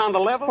hermit is on the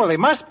level? Well, he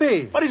must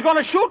be. But he's going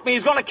to shoot me.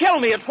 He's going to kill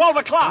me at 12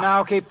 o'clock.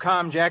 Now, keep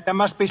calm, Jack. There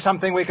must be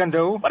something we can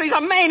do. But he's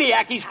a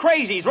maniac. He's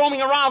crazy. He's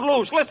roaming around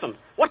loose. Listen.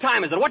 What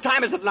time is it? What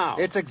time is it now?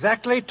 It's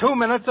exactly 2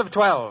 minutes of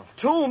 12.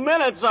 2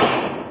 minutes of...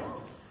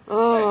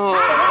 Oh.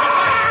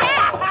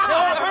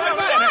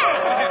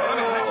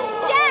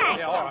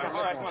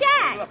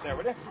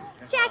 Jack!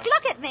 Jack,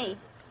 look at me.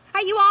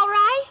 Are you all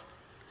right?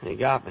 He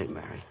got me,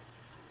 Mary.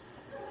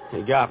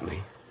 He got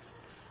me.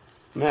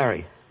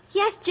 Mary,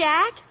 Yes,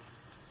 Jack.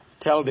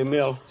 tell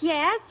DeMille.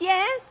 Yes,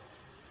 yes.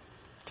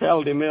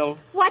 Tell DeMille.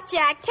 What,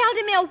 Jack? Tell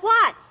DeMille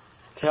what?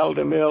 Tell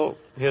DeMille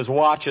his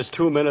watch is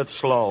 2 minutes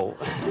slow.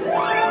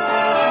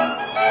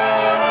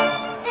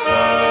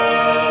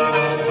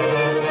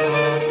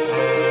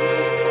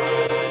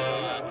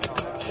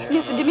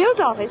 Mr. DeMille's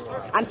office.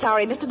 I'm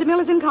sorry, Mr. DeMille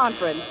is in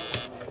conference.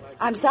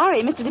 I'm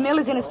sorry, Mr. DeMille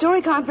is in a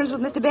story conference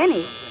with Mr.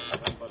 Benny.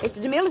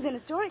 Mr. DeMille is in a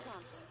story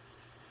conference.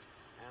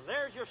 And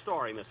there's your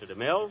story, Mr.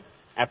 DeMille.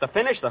 At the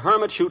finish, the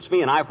hermit shoots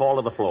me and I fall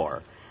to the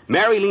floor.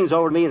 Mary leans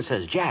over to me and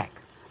says, Jack,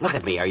 look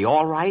at me. Are you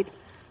all right?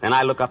 Then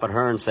I look up at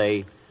her and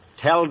say,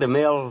 Tell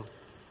DeMille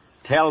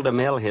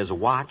his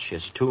watch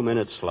is 2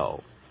 minutes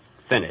slow.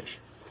 Finish.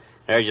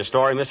 There's your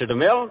story, Mr.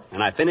 DeMille,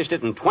 and I finished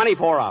it in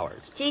 24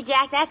 hours. Gee,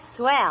 Jack, that's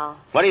swell.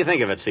 What do you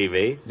think of it,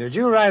 C.V.? Did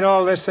you write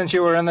all this since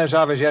you were in this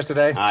office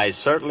yesterday? I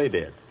certainly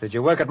did. Did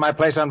you work at my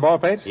place on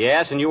Baldplate?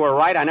 Yes, and you were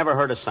right. I never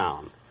heard a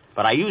sound.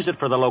 But I used it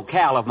for the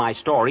locale of my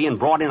story and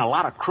brought in a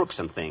lot of crooks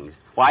and things.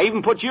 Well, I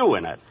even put you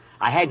in it.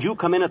 I had you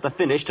come in at the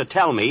finish to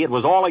tell me it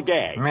was all a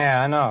gag.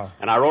 Yeah, I know.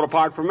 And I wrote a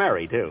part for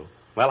Mary, too.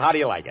 Well, how do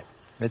you like it?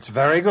 It's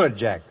very good,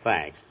 Jack.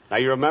 Thanks. Now,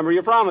 you remember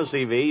your promise,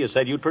 C.V. You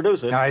said you'd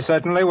produce it. I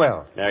certainly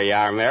will. There you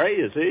are, Mary,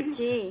 you see?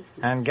 Gee.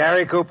 And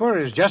Gary Cooper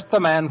is just the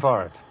man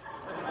for it.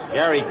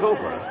 Gary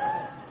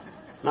Cooper?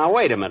 Now,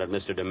 wait a minute,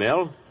 Mr.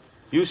 DeMille.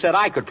 You said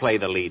I could play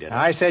the lead in it.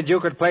 I said you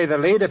could play the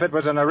lead if it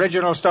was an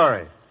original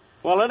story.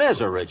 Well, it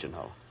is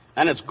original.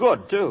 And it's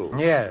good, too.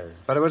 Yes,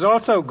 but it was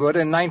also good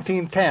in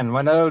 1910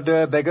 when Earl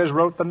Durr Biggers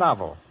wrote the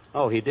novel.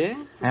 Oh, he did?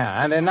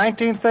 Yeah, and in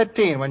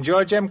 1913 when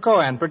George M.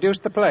 Cohan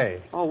produced the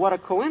play. Oh, what a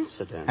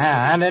coincidence.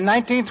 Yeah, and in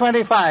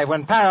 1925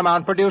 when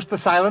Paramount produced the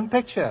silent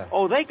picture.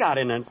 Oh, they got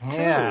in it, too.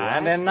 Yeah,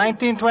 and in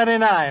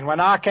 1929 when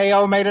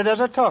RKO made it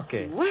as a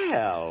talkie.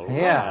 Well,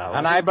 Yeah,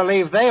 and I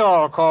believe they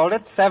all called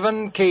it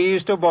 7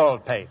 Keys to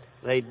Baldplate.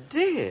 They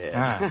did?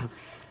 Ah.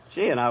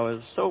 Gee, and I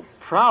was so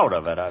proud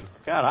of it.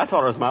 God, I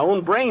thought it was my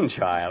own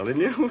brainchild,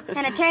 didn't you?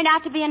 And it turned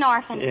out to be an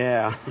orphan.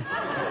 Yeah.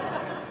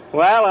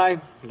 Well, I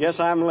guess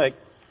I'm licked.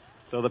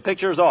 So the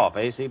picture's off,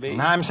 C.B.?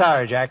 I'm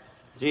sorry, Jack.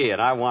 Gee,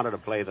 and I wanted to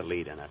play the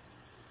lead in it.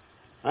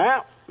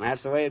 Well,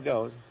 that's the way it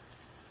goes.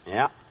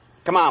 Yeah.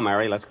 Come on,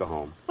 Mary, let's go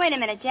home. Wait a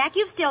minute, Jack.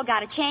 You've still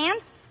got a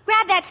chance.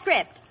 Grab that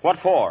script. What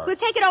for? We'll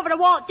take it over to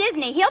Walt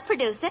Disney. He'll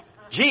produce it.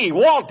 Gee,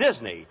 Walt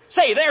Disney.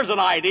 Say, there's an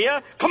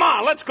idea. Come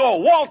on, let's go.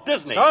 Walt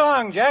Disney. So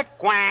long, Jack.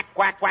 Quack,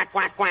 quack, quack,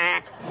 quack,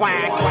 quack.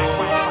 Quack, quack,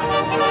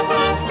 quack,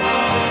 quack.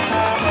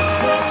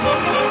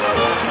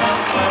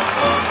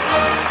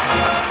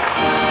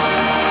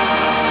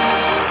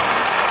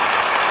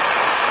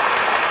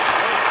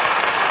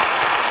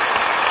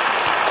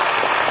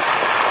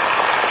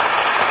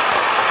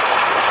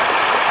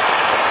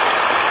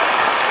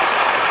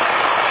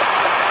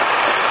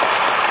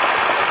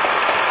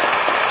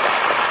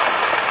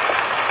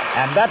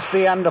 And that's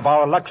the end of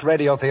our Lux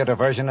Radio Theater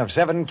version of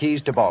 7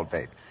 Keys to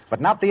Baldplate.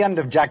 But not the end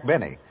of Jack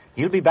Benny.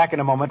 He'll be back in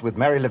a moment with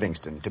Mary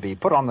Livingston to be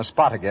put on the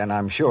spot again,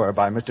 I'm sure,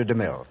 by Mr.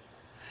 DeMille.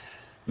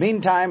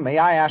 Meantime, may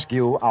I ask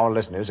you, our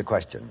listeners, a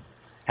question.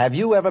 Have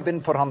you ever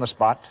been put on the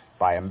spot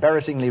by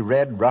embarrassingly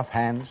red, rough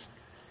hands?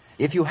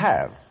 If you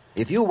have,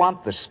 if you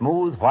want the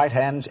smooth, white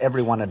hands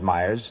everyone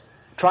admires,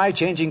 try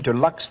changing to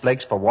Lux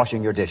Flakes for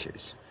washing your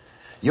dishes.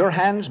 Your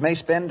hands may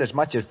spend as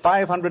much as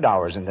 500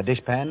 hours in the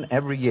dishpan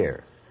every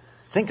year.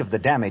 Think of the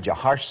damage a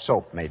harsh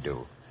soap may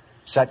do.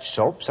 Such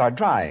soaps are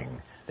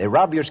drying. They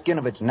rob your skin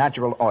of its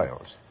natural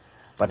oils.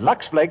 But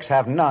Lux Flakes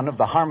have none of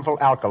the harmful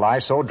alkali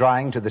so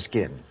drying to the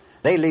skin.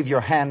 They leave your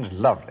hands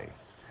lovely.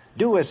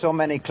 Do as so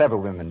many clever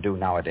women do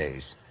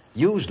nowadays.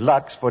 Use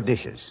Lux for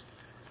dishes.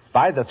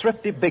 Buy the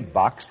thrifty big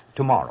box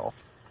tomorrow.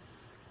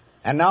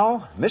 And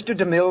now, Mr.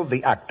 DeMille,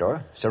 the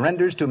actor,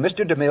 surrenders to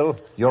Mr. DeMille,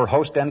 your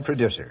host and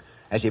producer,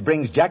 as he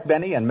brings Jack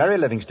Benny and Mary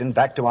Livingston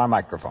back to our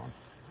microphone.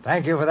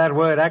 Thank you for that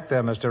word,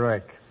 actor, Mr.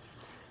 Rick.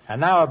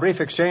 And now a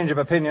brief exchange of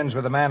opinions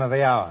with the man of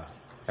the hour.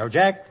 Oh,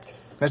 Jack,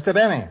 Mr.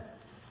 Benny.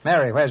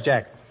 Mary, where's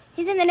Jack?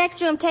 He's in the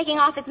next room taking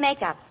off his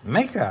makeup.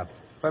 Makeup?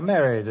 Well,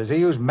 Mary, does he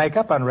use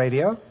makeup on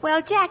radio?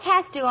 Well, Jack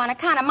has to on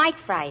account of mic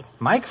fright.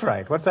 Mic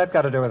fright? What's that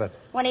got to do with it?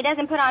 When he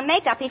doesn't put on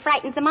makeup, he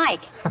frightens the mic.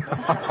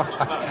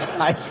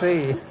 I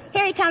see.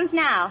 Here he comes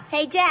now.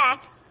 Hey,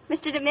 Jack,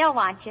 Mr. DeMille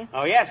wants you.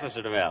 Oh, yes,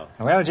 Mr. DeMille.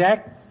 Well,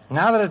 Jack,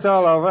 now that it's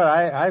all over,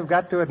 I've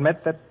got to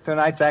admit that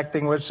tonight's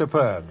acting was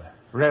superb.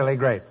 Really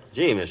great.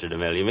 Gee, Mr.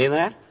 DeMille, you mean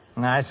that?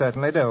 I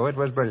certainly do. It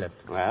was brilliant.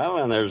 Well,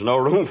 and there's no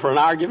room for an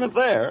argument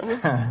there.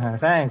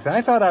 Thanks.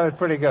 I thought I was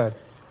pretty good.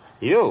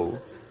 You?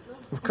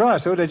 Of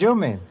course. Who did you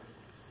mean?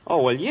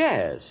 Oh, well,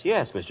 yes,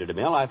 Mr.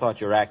 DeMille. I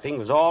thought your acting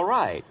was all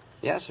right.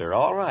 Yes, sir,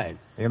 all right.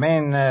 You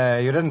mean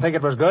you didn't think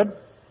it was good?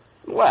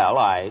 Well,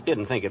 I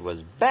didn't think it was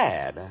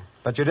bad.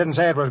 But you didn't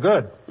say it was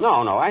good. No,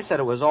 I said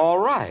it was all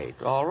right,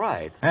 all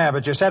right. Yeah,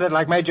 but you said it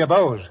like Major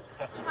Bowes.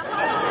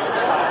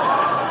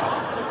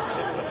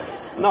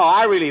 No,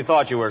 I really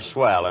thought you were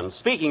swell. And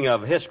speaking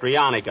of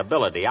histrionic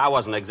ability, I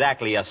wasn't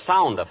exactly a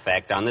sound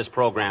effect on this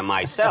program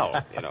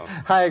myself, you know.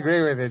 I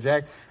agree with you,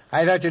 Jack.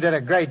 I thought you did a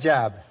great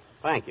job.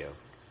 Thank you.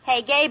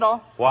 Hey,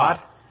 Gable. What?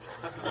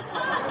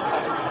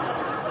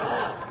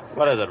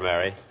 What is it,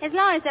 Mary? As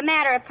long as it's a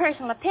matter of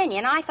personal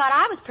opinion, I thought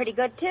I was pretty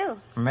good, too.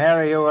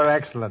 Mary, you were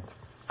excellent.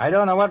 I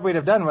don't know what we'd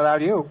have done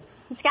without you.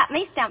 It's got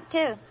me stumped,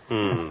 too.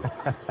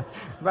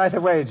 By the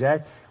way,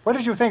 Jack, what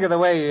did you think of the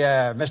way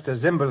Mr.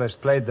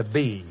 Zimbalist played the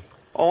bee?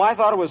 Oh, I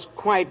thought it was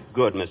quite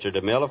good, Mr.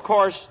 DeMille. Of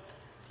course,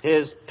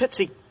 his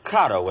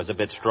pizzicato was a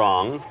bit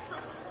strong.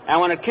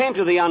 And when it came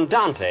to the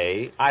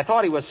andante, I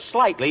thought he was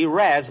slightly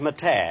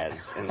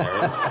razzmatazz in there.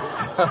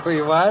 Oh,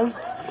 he was?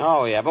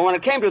 Oh, yeah. But when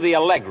it came to the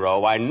allegro,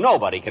 why,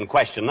 nobody can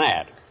question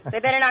that. They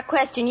better not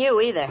question you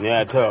either.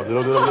 Yeah, tough.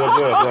 They're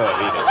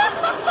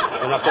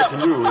not question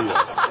you either.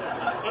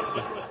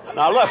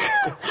 Now, look.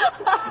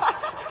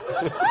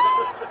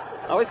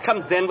 Always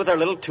comes in with their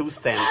little 2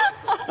 cents.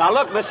 Now,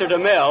 look, Mr.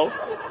 DeMille.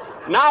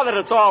 Now that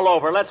it's all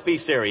over, let's be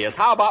serious.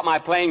 How about my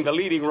playing the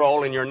leading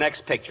role in your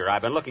next picture?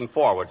 I've been looking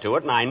forward to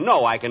it, and I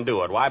know I can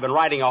do it. Why, I've been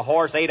riding a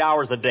horse 8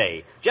 hours a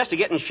day just to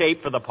get in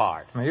shape for the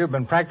part. Well, you've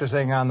been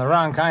practicing on the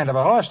wrong kind of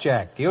a horse,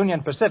 Jack.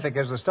 Union Pacific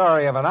is the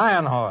story of an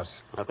iron horse.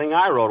 The thing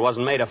I rode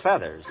wasn't made of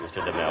feathers,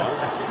 Mr.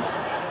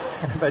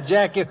 DeMille. But,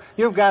 Jack,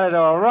 you've got it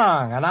all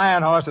wrong. An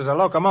iron horse is a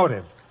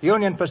locomotive.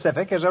 Union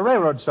Pacific is a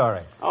railroad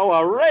story. Oh,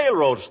 a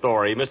railroad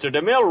story, Mr.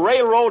 DeMille.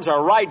 Railroads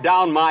are right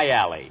down my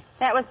alley.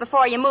 That was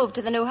before you moved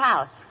to the new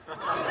house.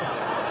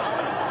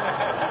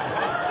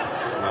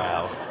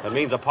 Well, if it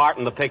means a part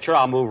in the picture,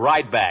 I'll move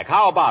right back.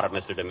 How about it,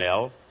 Mr.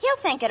 DeMille? He'll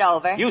think it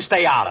over. You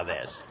stay out of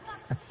this.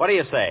 What do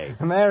you say?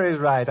 Mary's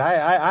right.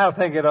 I'll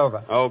think it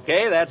over.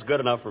 Okay, that's good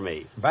enough for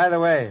me. By the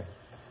way,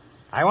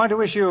 I want to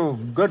wish you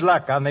good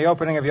luck on the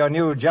opening of your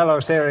new Jell-O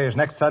series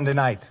next Sunday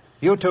night.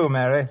 You too,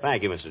 Mary.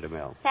 Thank you, Mr.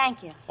 DeMille.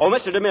 Thank you. Oh,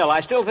 Mr. DeMille, I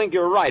still think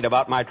you're right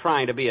about my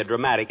trying to be a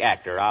dramatic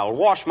actor. I'll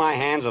wash my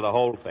hands of the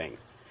whole thing.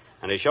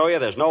 And to show you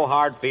there's no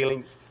hard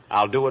feelings,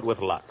 I'll do it with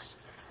Lux.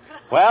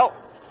 Well,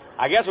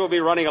 I guess we'll be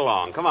running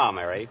along. Come on,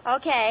 Mary.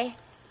 Okay.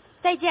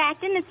 Say, Jack,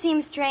 didn't it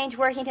seem strange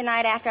working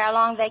tonight after our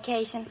long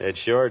vacation? It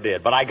sure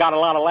did. But I got a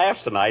lot of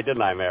laughs tonight,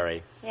 didn't I,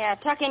 Mary? Yeah,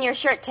 tuck in your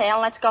shirt tail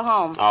and let's go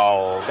home.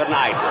 Oh, good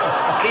night.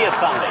 See you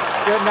Sunday.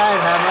 Good night,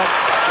 Hamlet.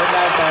 Good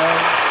night,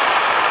 Mary.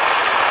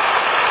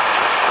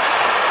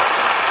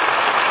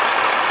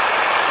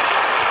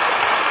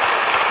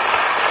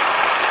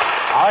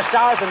 Our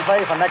stars in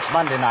play for next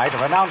Monday night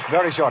are announced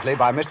very shortly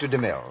by Mr.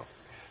 DeMille.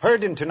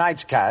 Heard in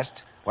tonight's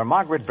cast were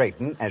Margaret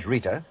Brayton as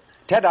Rita,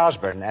 Ted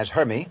Osborne as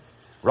Hermie,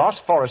 Ross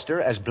Forrester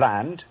as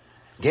Bland,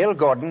 Gail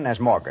Gordon as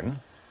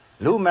Morgan,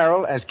 Lou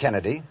Merrill as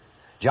Kennedy,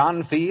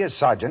 John Fee as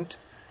Sergeant,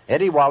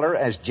 Eddie Waller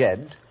as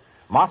Jed,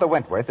 Martha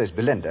Wentworth as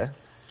Belinda,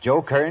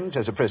 Joe Kearns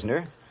as a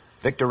prisoner,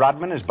 Victor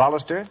Rodman as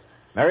Ballister,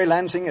 Mary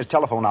Lansing as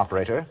telephone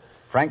operator,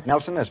 Frank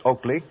Nelson as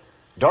Oakley,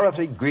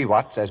 Dorothy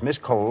Grewatts as Miss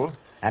Cole,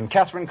 and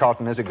Catherine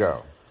Carlton as a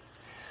girl.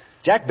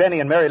 Jack Benny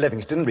and Mary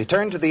Livingston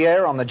return to the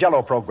air on the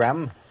Jell-O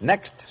program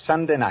next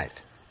Sunday night.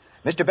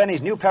 Mr.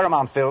 Benny's new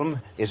Paramount film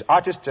is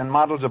Artists and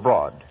Models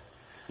Abroad.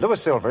 Louis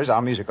Silvers,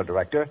 our musical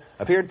director,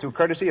 appeared through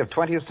courtesy of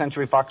 20th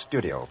Century Fox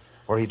Studio,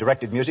 where he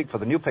directed music for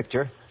the new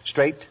picture,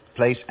 Straight,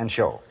 Place, and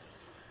Show.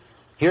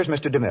 Here's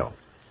Mr. DeMille.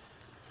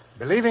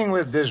 Believing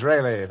with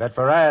Disraeli that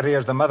variety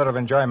is the mother of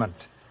enjoyment,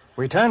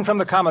 we turn from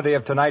the comedy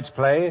of tonight's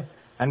play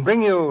and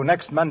bring you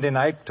next Monday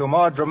night to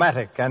more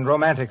dramatic and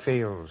romantic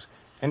feels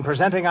in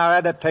presenting our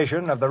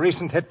adaptation of the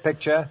recent hit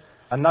picture,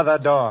 Another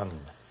Dawn.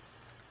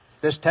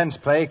 This tense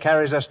play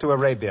carries us to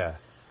Arabia,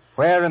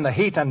 where in the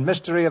heat and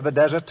mystery of the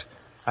desert,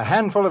 a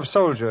handful of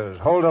soldiers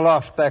hold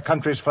aloft their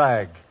country's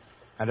flag,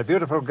 and a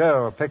beautiful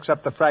girl picks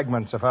up the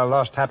fragments of her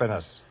lost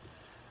happiness.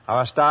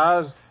 Our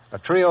stars, a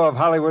trio of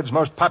Hollywood's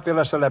most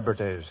popular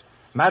celebrities,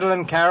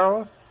 Madeleine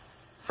Carroll,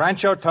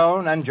 Francho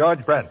Tone, and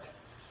George Brent.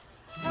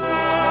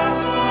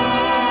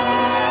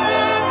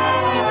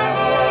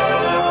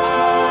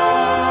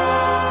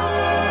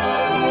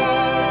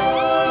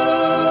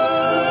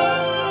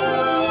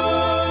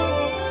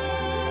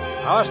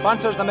 Our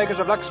sponsors, the makers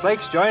of Lux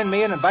Flakes, join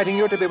me in inviting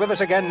you to be with us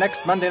again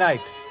next Monday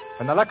night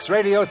when the Lux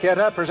Radio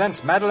Theater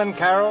presents Madeleine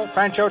Carroll,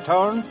 Francho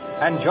Tone,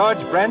 and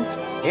George Brent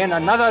in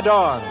Another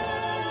Dawn.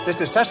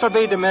 This is Cecil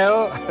B.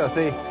 DeMille,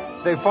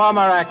 the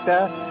former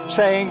actor,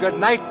 saying good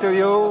night to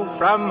you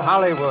from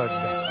Hollywood.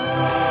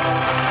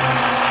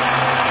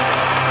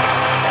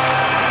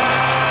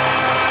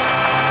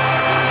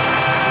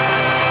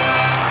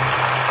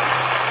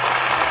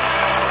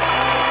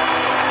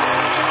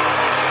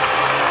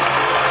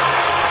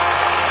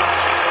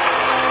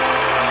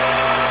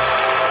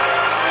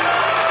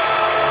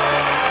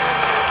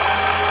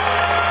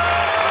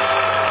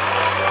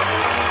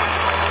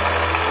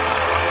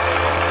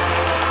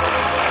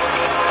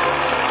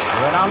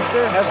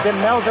 Has been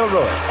Melville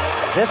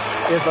Ruick. This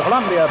is the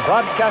Columbia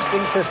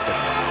Broadcasting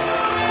System.